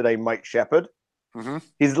to earlier today, Mike Shepard. Mm-hmm.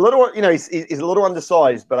 He's a little, he's a little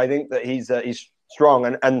undersized, but I think that he's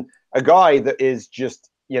strong and a guy that is just,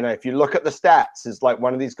 if you look at the stats, is like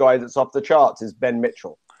one of these guys that's off the charts is Ben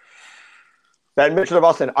Mitchell. Ben Mitchell of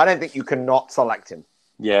Austin. I don't think you cannot select him.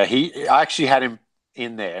 Yeah, I actually had him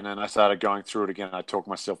in there, and then I started going through it again. And I talked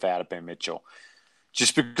myself out of Ben Mitchell.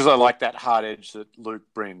 Just because I like that hard edge that Luke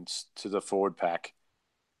brings to the forward pack.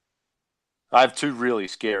 I have 2 really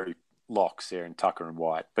scary locks there in Tucker and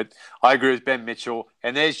White. But I agree with Ben Mitchell.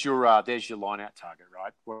 And there's your line-out target,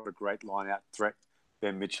 right? What a great line-out threat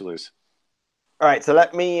Ben Mitchell is. All right, so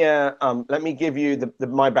let me give you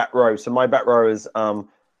my back row. So my back row is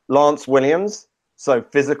Lance Williams, so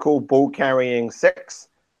physical ball-carrying 6.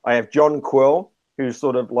 I have John Quill, who's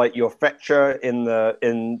sort of like your fetcher in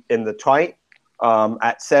the tight.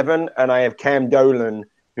 At 7, and I have Cam Dolan,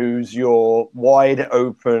 who's your wide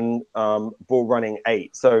open ball running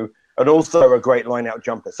 8. So, and also a great line out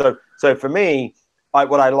jumper. So for me,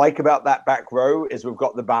 what I like about that back row is we've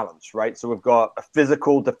got the balance, right? So we've got a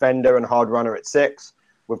physical defender and hard runner at 6.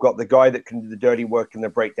 We've got the guy that can do the dirty work in the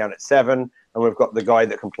breakdown at 7, and we've got the guy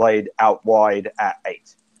that can play out wide at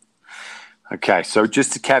 8. Okay, so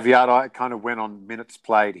just to caveat, I kind of went on minutes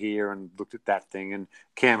played here and looked at that thing, and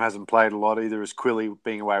Cam hasn't played a lot either as Quilly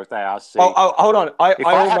being away with ARC. Oh, hold on. If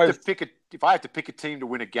I have to pick a team to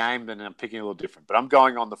win a game, then I'm picking a little different. But I'm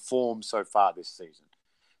going on the form so far this season.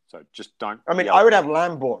 So just don't. I mean, I would have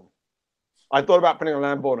Lambourne. I thought about putting a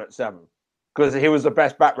Lambourne at 7 because he was the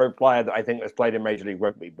best back row player that I think has played in Major League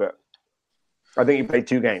Rugby, but I think he played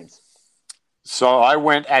 2 games. So I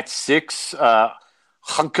went at 6.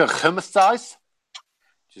 Hunker Hermestheis,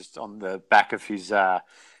 just on the back of his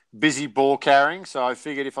busy ball carrying. So I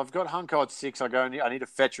figured if I've got Hunko at 6, I need a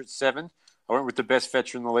fetcher at 7. I went with the best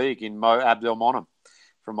fetcher in the league in Mo Abdelmonem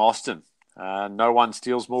from Austin. No one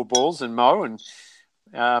steals more balls than Mo, and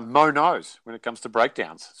Mo knows when it comes to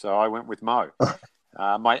breakdowns. So I went with Mo.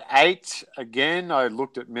 My 8, again, I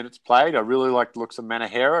looked at minutes played. I really like the looks of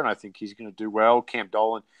Manahera, and I think he's going to do well. Cam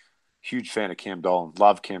Dolan. Huge fan of Cam Dolan.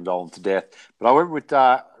 Love Cam Dolan to death. But I went with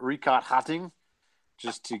Ricard Hutting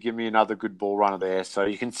just to give me another good ball runner there. So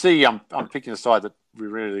you can see I'm picking a side that we're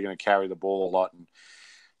really going to carry the ball a lot and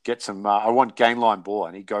get some I want gain line ball.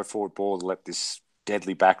 I need go forward ball to let this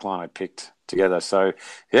deadly back line I picked together. So,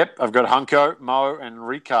 yep, I've got Hunko, Mo, and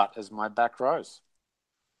Ricard as my back rows.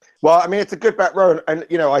 Well, I mean, it's a good back row, and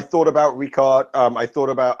I thought about Ricard. I thought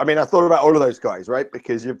about all of those guys, right?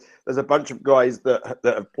 Because there's a bunch of guys that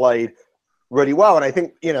have played really well, and I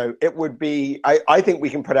think it would be. I think we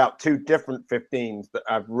can put out 2 different 15s that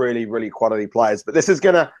have really, really quality players. But this is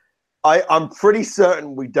gonna I'm pretty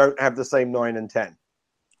certain we don't have the same 9 and 10.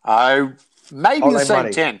 Maybe the same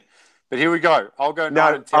money. 10. But here we go. I'll go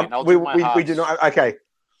 9 and 10. We do not. Okay.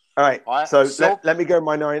 All right. Let me go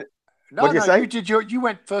my 9. No, what did you say? You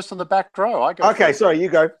went first on the back row. I go. Okay, first. Sorry, you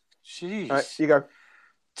go. Jeez. All right, you go.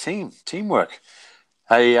 Teamwork.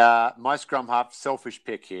 My scrum half, selfish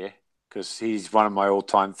pick here because he's one of my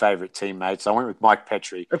all-time favorite teammates. I went with Mike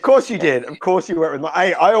Petrie. Of course you did. Of course you went with Mike.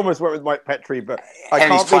 I almost went with Mike Petrie, but I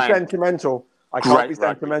can't be sentimental. I can't be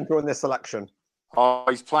sentimental in this selection. Oh,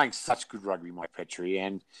 he's playing such good rugby, Mike Petrie,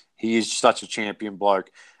 and he is such a champion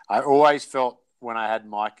bloke. I always felt when I had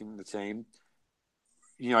Mike in the team,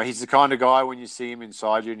 he's the kind of guy when you see him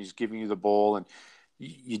inside you and he's giving you the ball and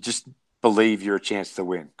you just believe you're a chance to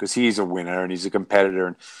win because he is a winner and he's a competitor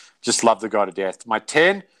and just love the guy to death. My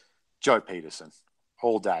 10, Joe Peterson,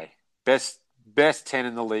 all day. Best 10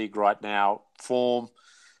 in the league right now, form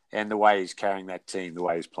and the way he's carrying that team, the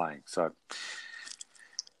way he's playing. So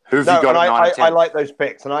who have you got at 9 and 10? I like those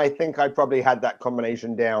picks, and I think I probably had that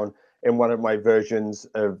combination down in one of my versions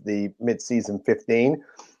of the mid-season 15.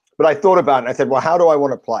 But I thought about it and I said, well, how do I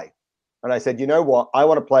want to play? And I said, you know what? I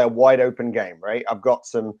want to play a wide open game, right? I've got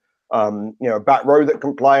some, back row that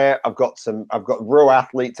can play it. I've got real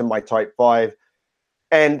athletes in my type 5.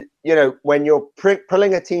 And, when you're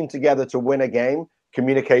pulling a team together to win a game,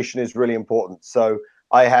 communication is really important. So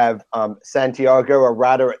I have Santiago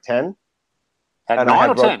Arada at 10. At 9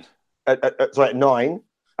 or 10? At 9.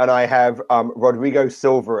 And I have Rodrigo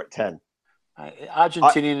Silva at 10.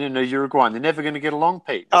 Argentinian and Uruguayan, they're never going to get along,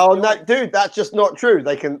 Pete. Dude, that's just not true.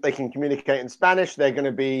 They can communicate in Spanish. They're going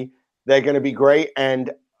to be great.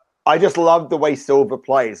 And I just love the way Silva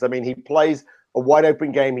plays. I mean, he plays a wide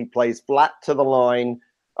open game. He plays flat to the line.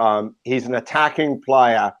 He's an attacking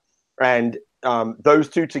player, and those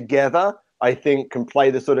two together, I think, can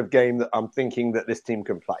play the sort of game that I'm thinking that this team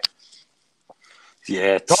can play.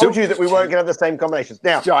 Yeah, told you that we weren't going to have the same combinations.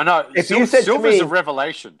 Now, I know. If you said Silva's to me, a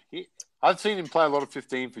revelation. I've seen him play a lot of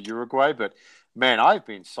 15 for Uruguay, but man, I've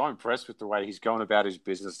been so impressed with the way he's going about his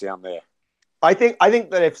business down there. I think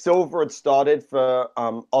that if Silva had started for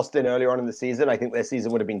Austin earlier on in the season, I think their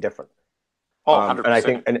season would have been different. Oh,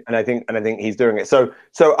 100%. And I think he's doing it. So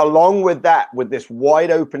along with that, with this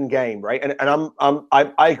wide open game, right? And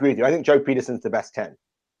I agree with you. I think Joe Peterson's the best 10.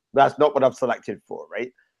 That's not what I've selected for,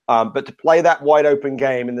 right? But to play that wide open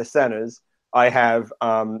game in the centers, I have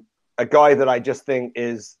a guy that I just think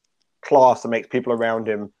is class and makes people around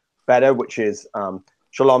him better, which is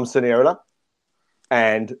Shalom Suniola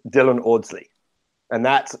and Dylan Audsley. And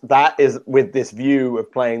that is with this view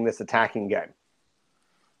of playing this attacking game.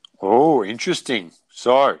 Oh, interesting.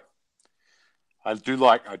 So I do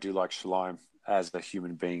like Shalom as a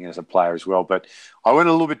human being, as a player as well, but I went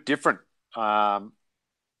a little bit different. I've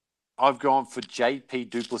gone for JP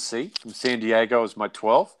Duplessis from San Diego as my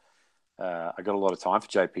 12. I got a lot of time for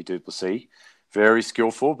JP Duplessis. Very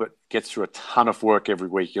skillful, but gets through a ton of work every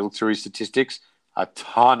week. You look through his statistics, a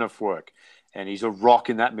ton of work. And he's a rock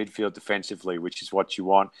in that midfield defensively, which is what you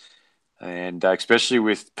want. And especially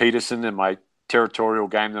with Peterson and my territorial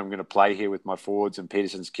game that I'm going to play here with my forwards and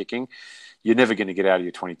Peterson's kicking, you're never going to get out of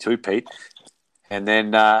your 22, Pete. And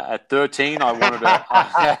then at 13, I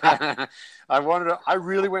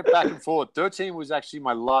really went back and forth. 13 was actually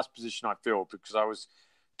my last position I filled because I was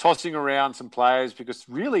tossing around some players because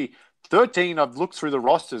really 13, I've looked through the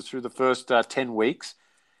rosters through the first 10 weeks,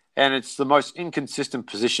 and it's the most inconsistent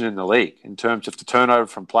position in the league in terms of the turnover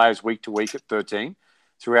from players week to week at 13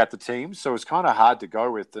 throughout the team. So it's kind of hard to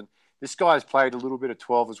go with. And this guy's played a little bit at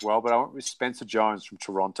 12 as well, but I went with Spencer Jones from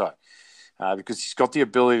Toronto because he's got the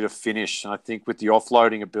ability to finish. And I think with the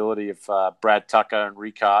offloading ability of Brad Tucker and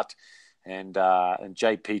Ricart and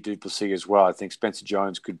JP Duplessis as well, I think Spencer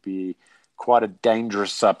Jones could be quite a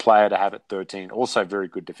dangerous player to have at 13. Also very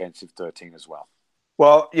good defensive 13 as well.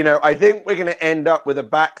 Well, I think we're going to end up with a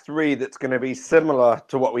back three that's going to be similar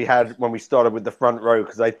to what we had when we started with the front row,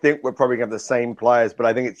 because I think we're probably going to have the same players, but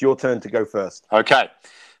I think it's your turn to go first. Okay.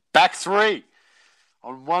 Back three.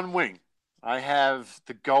 On one wing, I have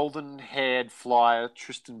the golden-haired flyer,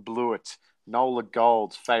 Tristan Blewett, Nola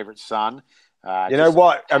Gold's favourite son. You know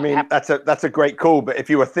what? I mean, that's a great call, but if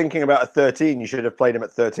you were thinking about a 13, you should have played him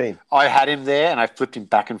at 13. I had him there, and I flipped him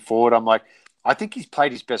back and forward. I'm like, I think he's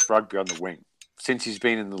played his best rugby on the wing since he's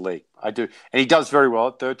been in the league. I do. And he does very well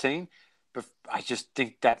at 13, but I just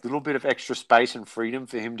think that little bit of extra space and freedom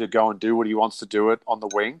for him to go and do what he wants to do it on the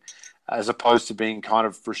wing, as opposed to being kind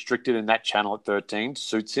of restricted in that channel at 13,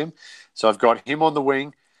 suits him. So I've got him on the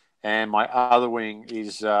wing, and my other wing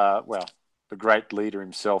is, the great leader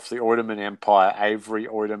himself, the Oiderman Empire, Avery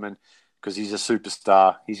Oiderman, because he's a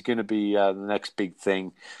superstar. He's going to be the next big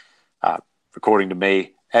thing. according to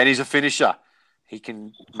me. And he's a finisher. He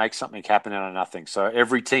can make something happen out of nothing. So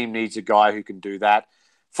every team needs a guy who can do that.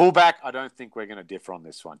 Fullback, I don't think we're going to differ on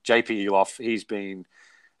this one. JP Eloff, he's been,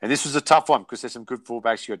 and this was a tough one because there's some good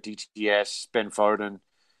fullbacks. You got DTS, Ben Foden.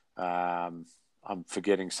 I'm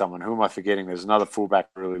forgetting someone. Who am I forgetting? There's another fullback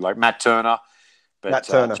I really like, Matt Turner. But Matt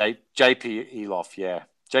Turner. JP Eloff, yeah.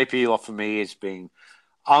 JP Eloff for me has been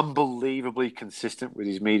unbelievably consistent with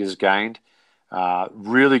his meters gained.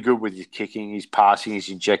 Really good with his kicking, his passing, he's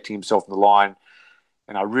injecting himself in the line.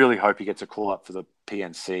 And I really hope he gets a call up for the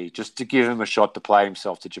PNC just to give him a shot to play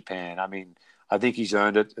himself to Japan. I mean, I think he's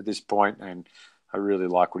earned it at this point, and I really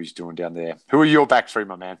like what he's doing down there. Who are your back three,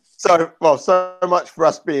 my man? So much for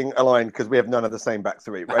us being aligned because we have none of the same back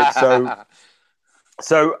three, right? I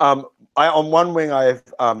on one wing I have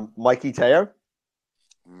Mikey Teo.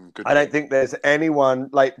 I don't think there's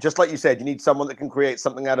anyone just like you said. You need someone that can create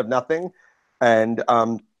something out of nothing, and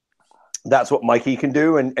that's what Mikey can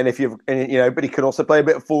do. And if but he can also play a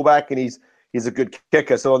bit of fullback, and he's a good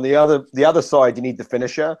kicker. So on the other side, you need the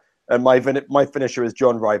finisher, and my finisher is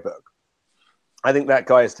John Ryberg. I think that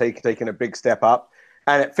guy has taken a big step up.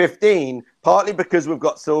 And at 15, partly because we've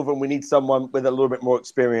got Silva and we need someone with a little bit more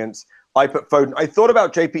experience, I put Foden. I thought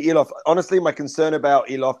about JP Eloff. Honestly, my concern about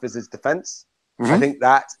Eloff is his defense. Mm-hmm. I think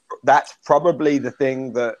that's probably the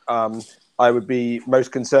thing that I would be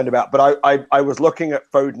most concerned about. But I was looking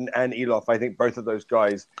at Foden and Eloff. I think both of those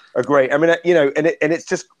guys are great. I mean, and it's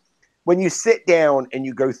just when you sit down and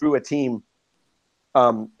you go through a team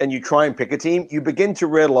and you try and pick a team, you begin to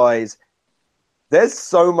realize there's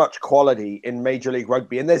so much quality in Major League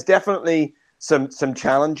Rugby, and there's definitely some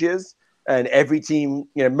challenges. And every team,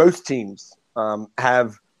 most teams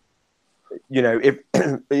have,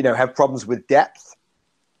 have problems with depth.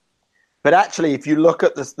 But actually, if you look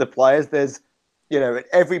at the players, there's, at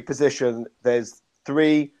every position, there's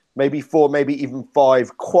 3, maybe 4, maybe even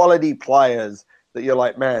 5 quality players that you're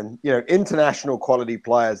like, man, international quality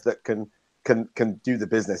players that can do the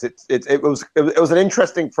business. It was an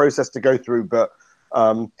interesting process to go through, but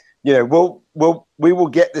we will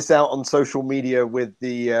get this out on social media with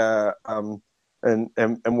the and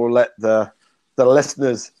we'll let the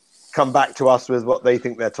listeners come back to us with what they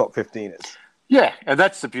think their top 15 is. Yeah, and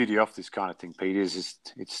that's the beauty of this kind of thing, Pete, is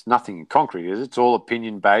it's nothing in concrete, is it? It's all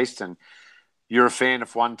opinion-based, and you're a fan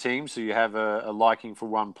of one team, so you have a liking for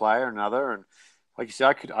one player or another. And like you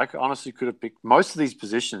said, I honestly could have picked most of these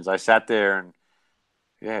positions. I sat there and,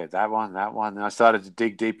 yeah, that one. And I started to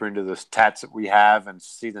dig deeper into the stats that we have and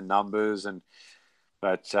see the numbers.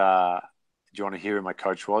 But do you want to hear who my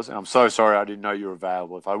coach was? And I'm so sorry I didn't know you were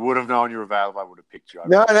available. If I would have known you were available, I would have picked you.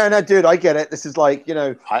 No, dude, I get it. This is like,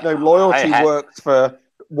 loyalty works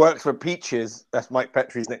for Peaches. That's Mike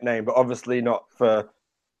Petrie's nickname, but obviously not for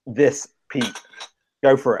this Pete.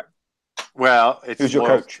 Go for it. Well, who's your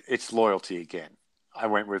coach? It's loyalty again. I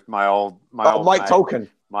went with my old Mike mate, Tolkien.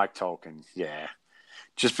 Mike Tolkien, yeah.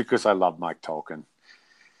 Just because I love Mike Tolkien.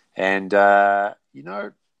 And, I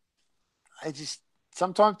just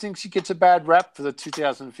sometimes think he gets a bad rap for the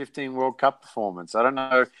 2015 World Cup performance. I don't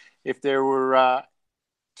know if there were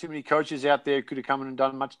too many coaches out there who could have come in and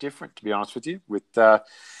done much different, to be honest with you, with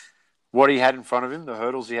what he had in front of him, the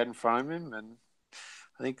hurdles he had in front of him. And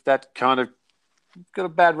I think that kind of got a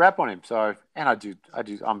bad rap on him. So, and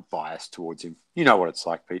I'm biased towards him. You know what it's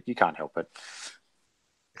like, Pete. You can't help it.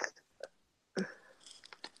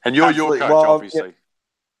 And you're your coach, obviously. Yeah.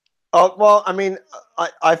 Oh, well, I mean,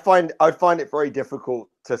 I find it very difficult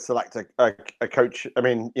to select a coach. I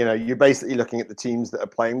mean, you're basically looking at the teams that are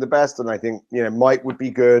playing the best, and I think Mike would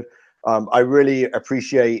be good. I really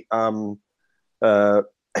appreciate the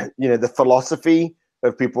philosophy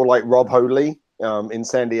of people like Rob Hoadley in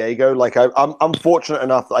San Diego. Like I'm fortunate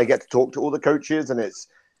enough that I get to talk to all the coaches, and it's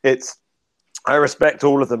I respect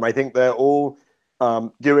all of them. I think they're all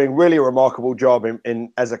doing really a remarkable job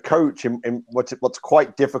in as a coach in what's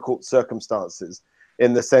quite difficult circumstances,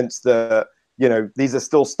 in the sense that these are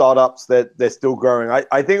still startups, that they're still growing.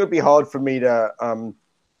 I think it would be hard for me to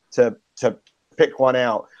pick one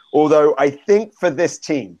out. Although I think for this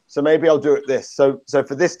team, so maybe I'll do it this. So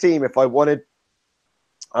for this team, if I wanted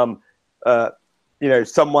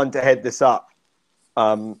someone to head this up,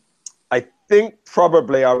 I think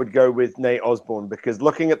probably I would go with Nate Osborne, because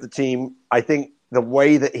looking at the team, I think the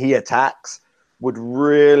way that he attacks would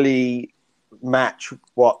really match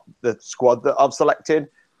what the squad that I've selected.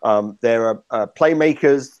 There are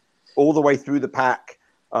playmakers all the way through the pack.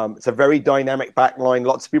 It's a very dynamic back line.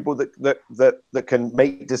 Lots of people that can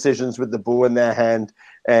make decisions with the ball in their hand.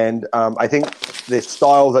 And I think the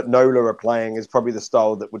style that NOLA are playing is probably the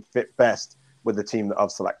style that would fit best with the team that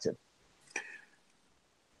I've selected.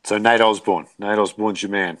 So Nate Osborne's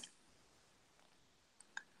your man.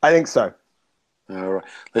 I think so. All right.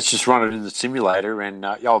 Let's just run it in the simulator. And,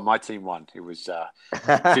 my team won. It was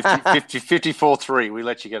 54-3. We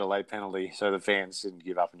let you get a late penalty so the fans didn't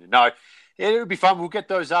give up on you. No, it'll be fun. We'll get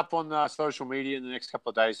those up on social media in the next couple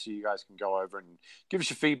of days so you guys can go over and give us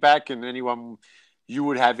your feedback and anyone you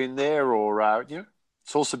would have in there or,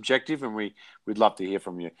 it's all subjective and we'd love to hear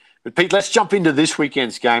from you. But, Pete, let's jump into this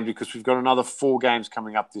weekend's game because we've got another 4 games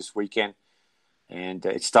coming up this weekend. And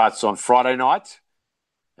it starts on Friday night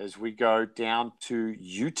as we go down to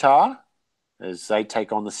Utah as they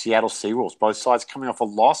take on the Seattle Seawolves. Both sides coming off a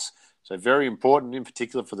loss, so very important in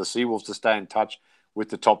particular for the Seawolves to stay in touch with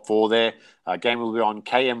the top 4 there. Game will be on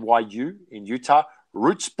KMYU in Utah,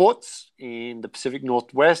 Root Sports in the Pacific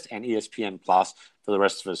Northwest, and ESPN Plus for the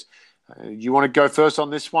rest of us. You want to go first on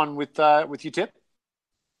this one with your tip?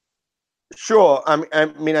 Sure. I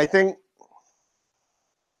mean, I think,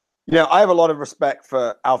 I have a lot of respect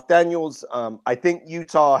for Alf Daniels. I think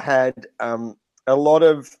Utah had a lot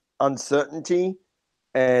of uncertainty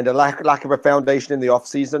and a lack of a foundation in the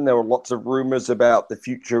offseason. There were lots of rumors about the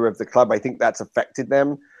future of the club. I think that's affected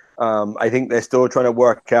them. I think they're still trying to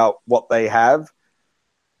work out what they have.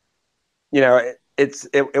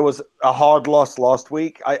 It was a hard loss last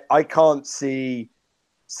week. I can't see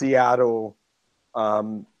Seattle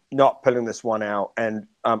not pulling this one out. And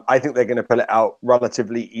I think they're going to pull it out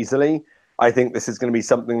relatively easily. I think this is going to be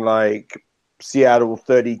something like Seattle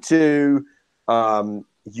 32,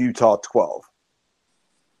 Utah 12.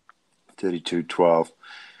 32-12.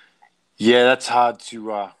 Yeah, that's hard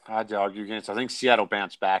to argue against. I think Seattle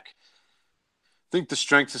bounced back. I think the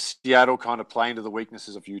strengths of Seattle kind of play into the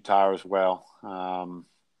weaknesses of Utah as well.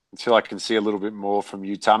 Until I can see a little bit more from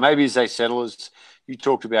Utah. Maybe as they settle, as you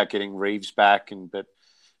talked about getting Reeves back, but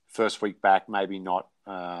first week back, maybe not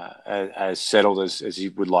as settled as he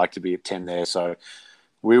would like to be at 10 there. So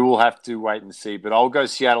we will have to wait and see. But I'll go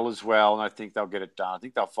Seattle as well, and I think they'll get it done. I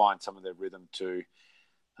think they'll find some of their rhythm too.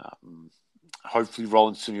 Hopefully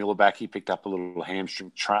Roland Sunulaback, he picked up a little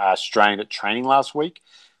hamstring strain at training last week,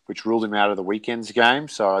 which ruled him out of the weekend's game.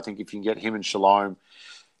 So I think if you can get him and Shalom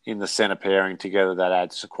in the center pairing together, that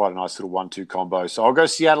adds quite a nice little 1-2 combo. So I'll go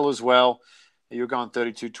Seattle as well. You're going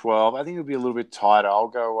 32-12. I think it'll be a little bit tighter. I'll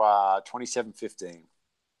go 27-15.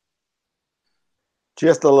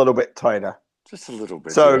 Just a little bit tighter. Just a little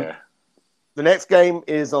bit, So yeah. The next game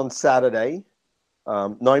is on Saturday,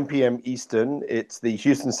 9 p.m. Eastern. It's the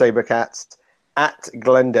Houston SaberCats at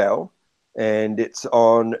Glendale, and it's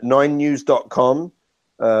on 9news.com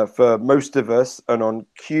for most of us, and on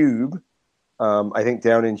Cube, I think,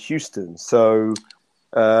 down in Houston. So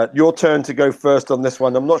your turn to go first on this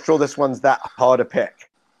one. I'm not sure this one's that hard a pick.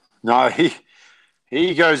 No, here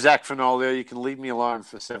you go, Zach Finolia. You can leave me alone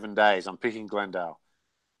for 7 days. I'm picking Glendale.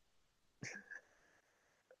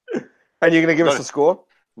 And you're going to give us a score?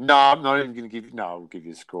 No, I'm not even going to give you. No, I'll give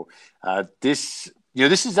you a score. This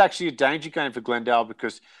is actually a danger game for Glendale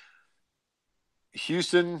because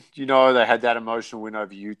Houston, they had that emotional win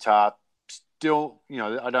over Utah. Still,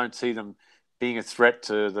 I don't see them being a threat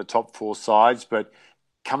to the top 4 sides, but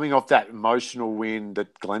coming off that emotional win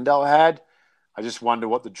that Glendale had, I just wonder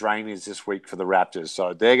what the drain is this week for the Raptors.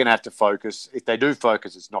 So they're going to have to focus. If they do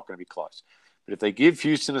focus, it's not going to be close. But if they give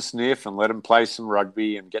Houston a sniff and let them play some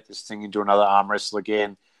rugby and get this thing into another arm wrestle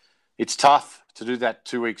again, it's tough to do that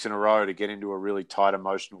 2 weeks in a row to get into a really tight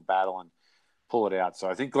emotional battle and pull it out. So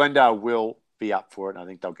I think Glendale will be up for it, and I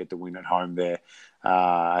think they'll get the win at home there.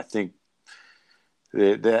 I think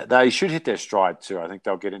they should hit their stride too. I think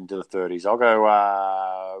they'll get into the 30s. I'll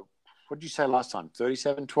go, what did you say last time,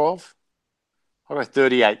 37-12? I'll go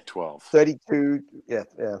 38-12. 32, yeah.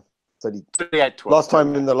 38-12. Last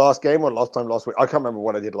time in the last game or last week? I can't remember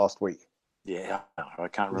what I did last week. Yeah, I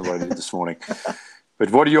can't remember what I did this morning. But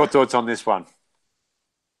what are your thoughts on this one?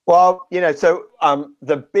 Well, so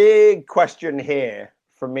the big question here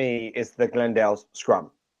for me is the Glendale scrum.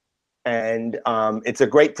 And it's a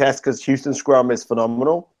great test because Houston scrum is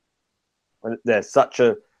phenomenal. They're such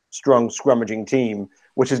a strong scrummaging team,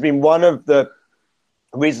 which has been one of the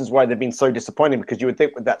reasons why they've been so disappointing, because you would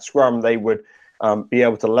think with that scrum they would be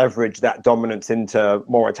able to leverage that dominance into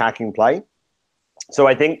more attacking play. So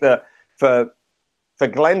I think that for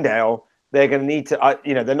Glendale, they're going to need to,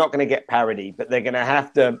 they're not going to get parity, but they're going to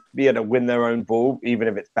have to be able to win their own ball, even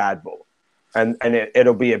if it's bad ball. And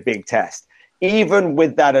it'll be a big test. Even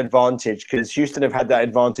with that advantage, because Houston have had that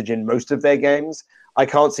advantage in most of their games, I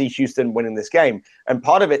can't see Houston winning this game. And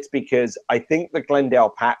part of it's because I think the Glendale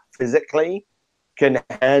pack physically can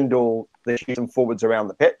handle the Houston forwards around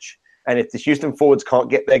the pitch. And if the Houston forwards can't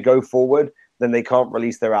get their go forward, then they can't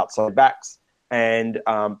release their outside backs. And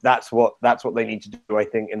that's what they need to do, I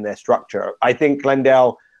think, in their structure. I think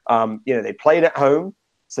Glendale, they played at home,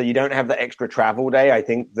 so you don't have the extra travel day. I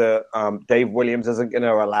think that Dave Williams isn't going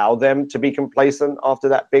to allow them to be complacent after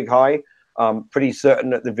that big high. Pretty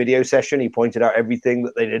certain at the video session, he pointed out everything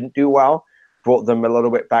that they didn't do well, brought them a little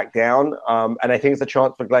bit back down. And I think it's a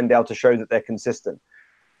chance for Glendale to show that they're consistent.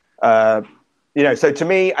 So to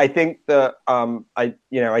me, I think that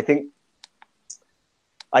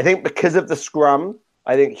I think because of the scrum,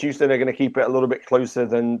 I think Houston are going to keep it a little bit closer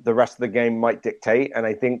than the rest of the game might dictate. And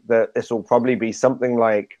I think that this will probably be something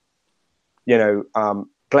like,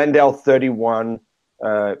 Glendale 31,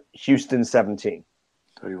 Houston 17.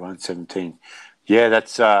 31-17. Yeah,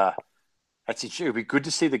 that's it. It'll be good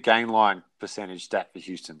to see the gain line percentage stat for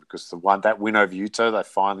Houston, because that win over Utah, they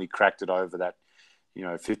finally cracked it over that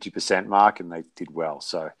 50% mark, and they did well.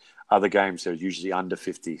 So other games are usually under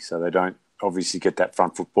 50, so they don't obviously get that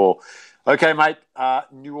front foot ball. Okay, mate.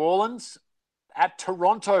 New Orleans at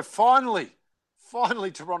Toronto. Finally,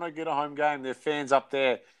 Toronto get a home game. Their fans up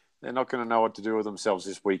there, they're not going to know what to do with themselves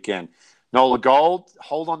this weekend. Nola Gold,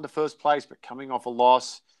 hold on to first place, but coming off a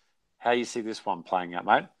loss. How you see this one playing out,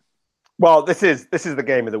 mate? Well, this is the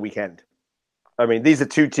game of the weekend. I mean, these are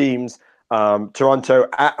two teams. Toronto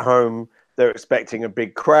at home, they're expecting a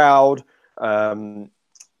big crowd. They don't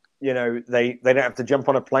have to jump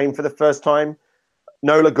on a plane for the first time.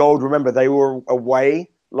 Nola Gold, remember, they were away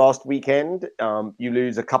last weekend. You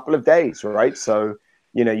lose a couple of days, right? So,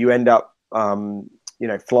 you end up,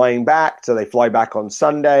 flying back. So they fly back on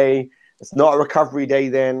Sunday. It's not a recovery day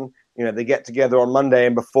then. They get together on Monday,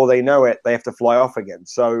 and before they know it, they have to fly off again.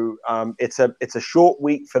 So it's a short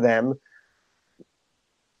week for them.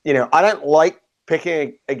 I don't like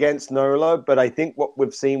picking against Nola, but I think what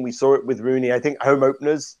we've seen, we saw it with Rooney. I think home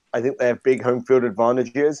openers, I think they have big home field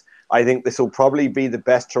advantages. I think this will probably be the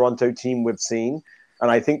best Toronto team we've seen. And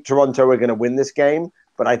I think Toronto are going to win this game,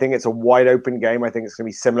 but I think it's a wide open game. I think it's going to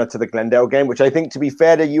be similar to the Glendale game, which I think, to be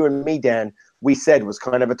fair to you and me, Dan, we said was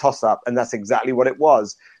kind of a toss-up, and that's exactly what it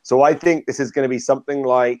was. So I think this is going to be something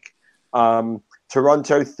like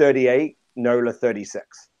Toronto 38, Nola 36.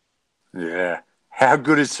 Yeah. How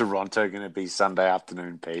good is Toronto going to be Sunday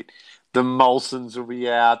afternoon, Pete? The Molsons will be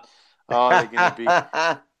out. Oh, they're going to be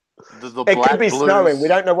the It Black could be Blues. snowing. We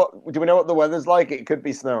don't know do we know what the weather's like? It could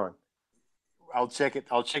be snowing. I'll check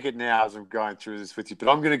it now as I'm going through this with you. But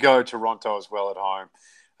I'm going to go Toronto as well at home.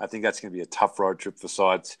 I think that's going to be a tough road trip for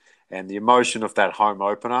sides. And the emotion of that home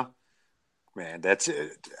opener, man, that's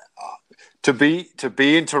it. To be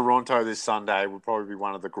in Toronto this Sunday would probably be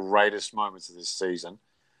one of the greatest moments of this season,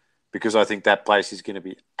 because I think that place is going to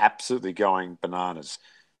be absolutely going bananas.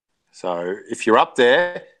 So if you're up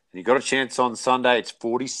there and you've got a chance on Sunday, it's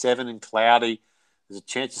 47 and cloudy. There's a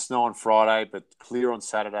chance of snow on Friday, but clear on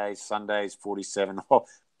Saturday. Sunday is 47. Oh,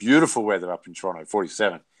 beautiful weather up in Toronto,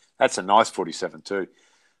 47. That's a nice 47 too.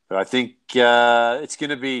 But I think it's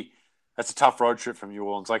going to be – that's a tough road trip from New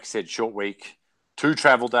Orleans. Like I said, short week. 2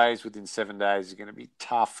 travel days within 7 days are going to be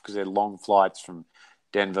tough because they're long flights from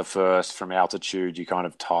Denver first, from altitude. You're kind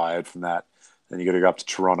of tired from that. Then you got to go up to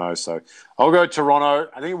Toronto. So I'll go Toronto.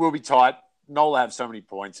 I think it will be tight. Nola have so many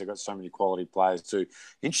points. They've got so many quality players too.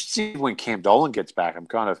 Interesting when Cam Dolan gets back. I'm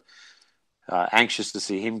kind of anxious to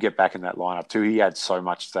see him get back in that lineup too. He adds so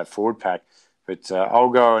much to that forward pack. But I'll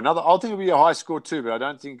go another. I think it'll be a high score too, but I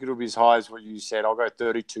don't think it'll be as high as what you said. I'll go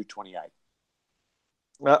 32-28.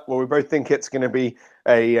 Well, we both think it's going to be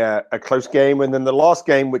a close game. And then the last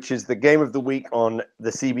game, which is the game of the week on the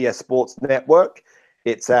CBS Sports Network,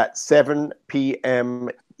 it's at 7 p.m.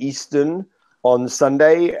 Eastern on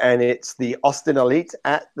Sunday, and it's the Austin Elite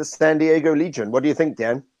at the San Diego Legion. What do you think,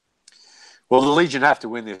 Dan? Well, the Legion have to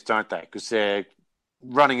win this, don't they? Because they're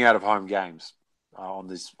running out of home games on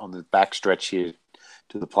the back stretch here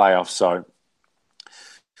to the playoffs. So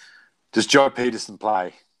does Joe Peterson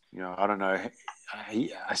play? I don't know.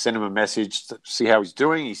 I sent him a message to see how he's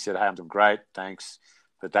doing. He said, "Hey, I'm doing great, thanks."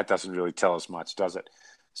 But that doesn't really tell us much, does it?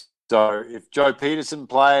 So if Joe Peterson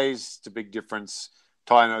plays, it's a big difference.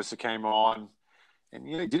 Ty Nosa came on, and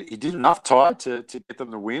he did enough, Ty, to get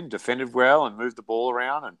them the win. Defended well and moved the ball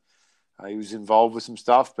around, and he was involved with some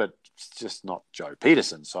stuff, but it's just not Joe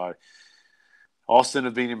Peterson. So Austin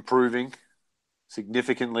have been improving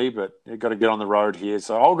significantly, but they've got to get on the road here.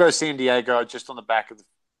 So I'll go San Diego just on the back of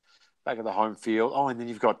the home field. Oh, and then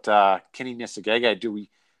you've got Kenny Nesagege. Do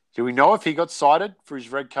we know if he got cited for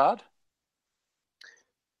his red card?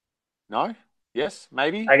 No? Yes?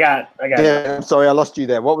 Maybe? I got Yeah, I'm sorry, I lost you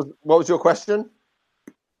there. What was your question?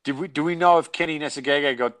 Do we know if Kenny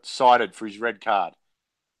Nesagege got cited for his red card?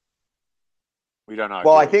 We don't know.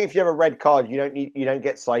 Well, I think if you have a red card, you don't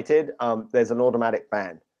get cited. There's an automatic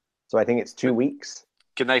ban, so I think it's 2 weeks.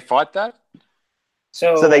 Can they fight that?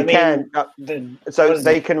 So they can.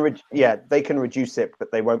 They can reduce it,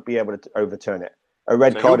 but they won't be able to overturn it. A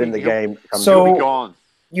red card in the game. So be gone.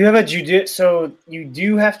 You have so you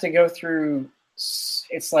do have to go through.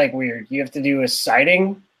 It's like weird. You have to do a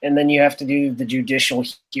citing, and then you have to do the judicial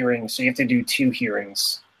hearing. So you have to do 2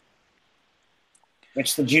 hearings.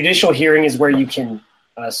 Which the judicial hearing is where you can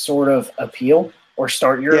sort of appeal or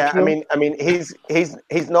start your appeal. I mean, he's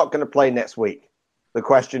not going to play next week. The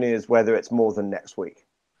question is whether it's more than next week.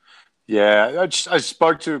 Yeah, I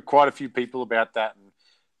spoke to quite a few people about that, and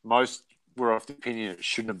most were of the opinion it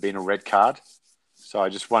shouldn't have been a red card. So I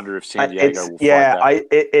just wonder if San Diego will fight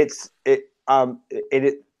that.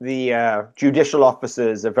 The judicial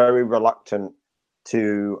officers are very reluctant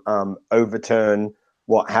to overturn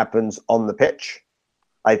what happens on the pitch.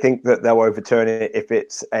 I think that they'll overturn it if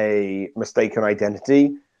it's a mistaken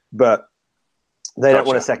identity, but they don't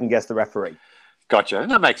want to second guess the referee. Gotcha.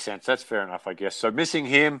 And that makes sense. That's fair enough, I guess. So missing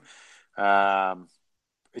him,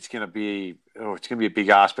 it's going to be a big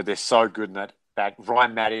ask, but they're so good in that back.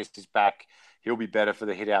 Ryan Mattis is back. He'll be better for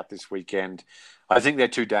the hit out this weekend. I think they're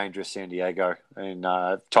too dangerous, San Diego. And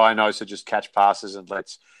Tyanosa just catch passes and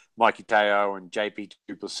lets Mikey Teo and JP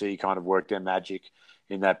Duplessis kind of work their magic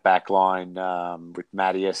in that back line with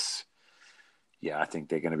Mattias. Yeah, I think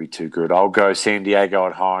they're going to be too good. I'll go San Diego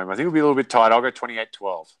at home. I think it'll be a little bit tight. I'll go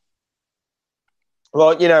 28-12.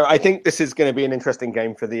 Well, I think this is going to be an interesting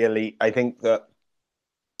game for the Elite. I think that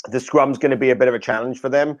the scrum's going to be a bit of a challenge for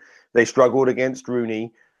them. They struggled against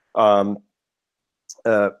Rooney. Juan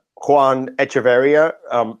Echeverria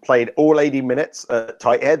played all 80 minutes at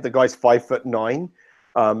tight head. The guy's 5'9",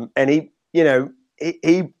 and he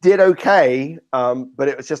did okay, but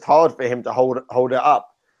it was just hard for him to hold it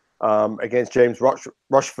up against James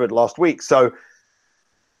Rushford last week. So,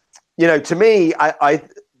 to me, I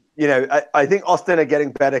think Austin are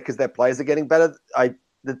getting better because their players are getting better.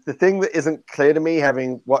 The thing that isn't clear to me,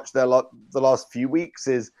 having watched the last few weeks,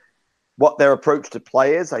 is what their approach to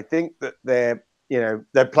play is. I think that they're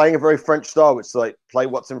playing a very French style, which is like play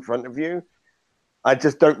what's in front of you. I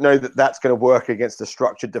just don't know that that's going to work against a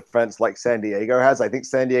structured defense like San Diego has. I think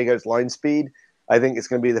San Diego's line speed, I think it's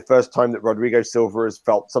going to be the first time that Rodrigo Silva has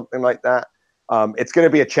felt something like that. It's going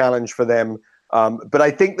to be a challenge for them. But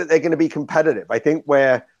I think that they're going to be competitive. I think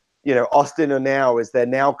where, Austin are now is they're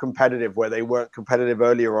now competitive where they weren't competitive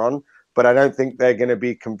earlier on. But I don't think they're going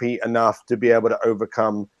to compete enough to be able to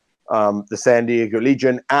overcome the San Diego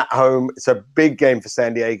Legion at home. It's a big game for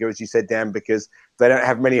San Diego, as you said, Dan, because they don't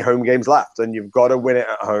have many home games left, and you've got to win it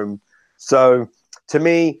at home. So, to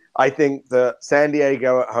me, I think that San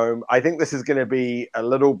Diego at home, I think this is going to be a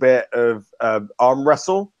little bit of arm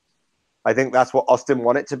wrestle. I think that's what Austin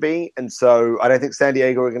want it to be. And so I don't think San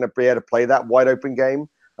Diego are going to be able to play that wide open game.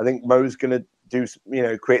 I think Mo's going to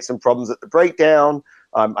create some problems at the breakdown.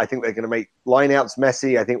 I think they're going to make lineouts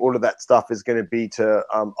messy. I think all of that stuff is going to be to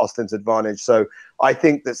Austin's advantage. So I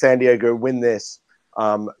think that San Diego win this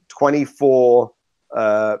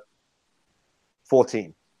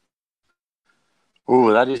 24-14.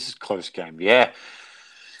 Oh, that is a close game. Yeah.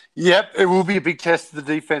 Yep, it will be a big test of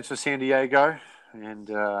the defense for San Diego. And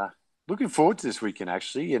looking forward to this weekend,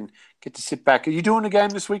 actually, and get to sit back. Are you doing a game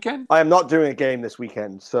this weekend? I am not doing a game this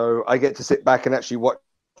weekend, so I get to sit back and actually watch.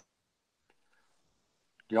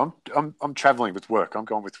 Yeah, I'm traveling with work. I'm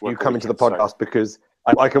going with work. You come into the podcast because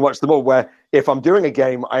I can watch them all. Where if I'm doing a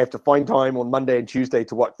game, I have to find time on Monday and Tuesday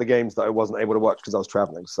to watch the games that I wasn't able to watch because I was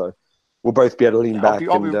traveling. So we'll both be able to lean back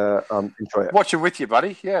and enjoy it. Watch it with you,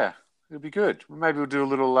 buddy. Yeah, it'll be good. Maybe we'll do a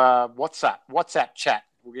little WhatsApp chat.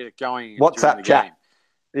 We'll get it going. WhatsApp chat. Game.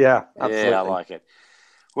 Yeah, absolutely. Yeah, I like it.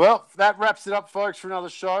 Well, that wraps it up, folks, for another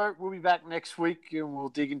show. We'll be back next week, and we'll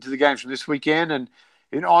dig into the games from this weekend. And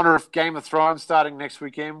in honor of Game of Thrones starting next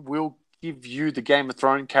weekend, we'll give you the Game of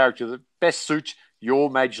Thrones character that best suits your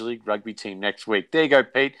Major League Rugby team next week. There you go,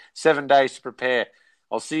 Pete. 7 days to prepare.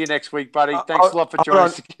 I'll see you next week, buddy. Thanks a lot for joining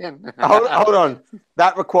us again. hold on.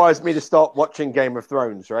 That requires me to start watching Game of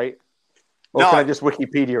Thrones, right? Or can I just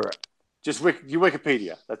Wikipedia it? Just you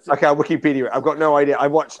Wikipedia. That's it. Okay, I'll Wikipedia it. I've got no idea. I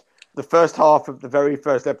watched the first half of the very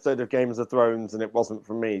first episode of Game of Thrones, and it wasn't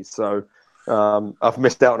for me. So I've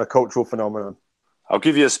missed out on a cultural phenomenon. I'll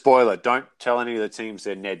give you a spoiler. Don't tell any of the teams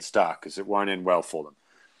they're Ned Stark because it won't end well for them.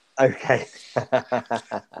 Okay.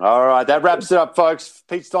 All right. That wraps it up, folks.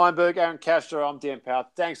 Pete Steinberg, Aaron Castro, I'm Dan Powell.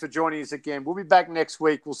 Thanks for joining us again. We'll be back next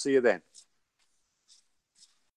week. We'll see you then.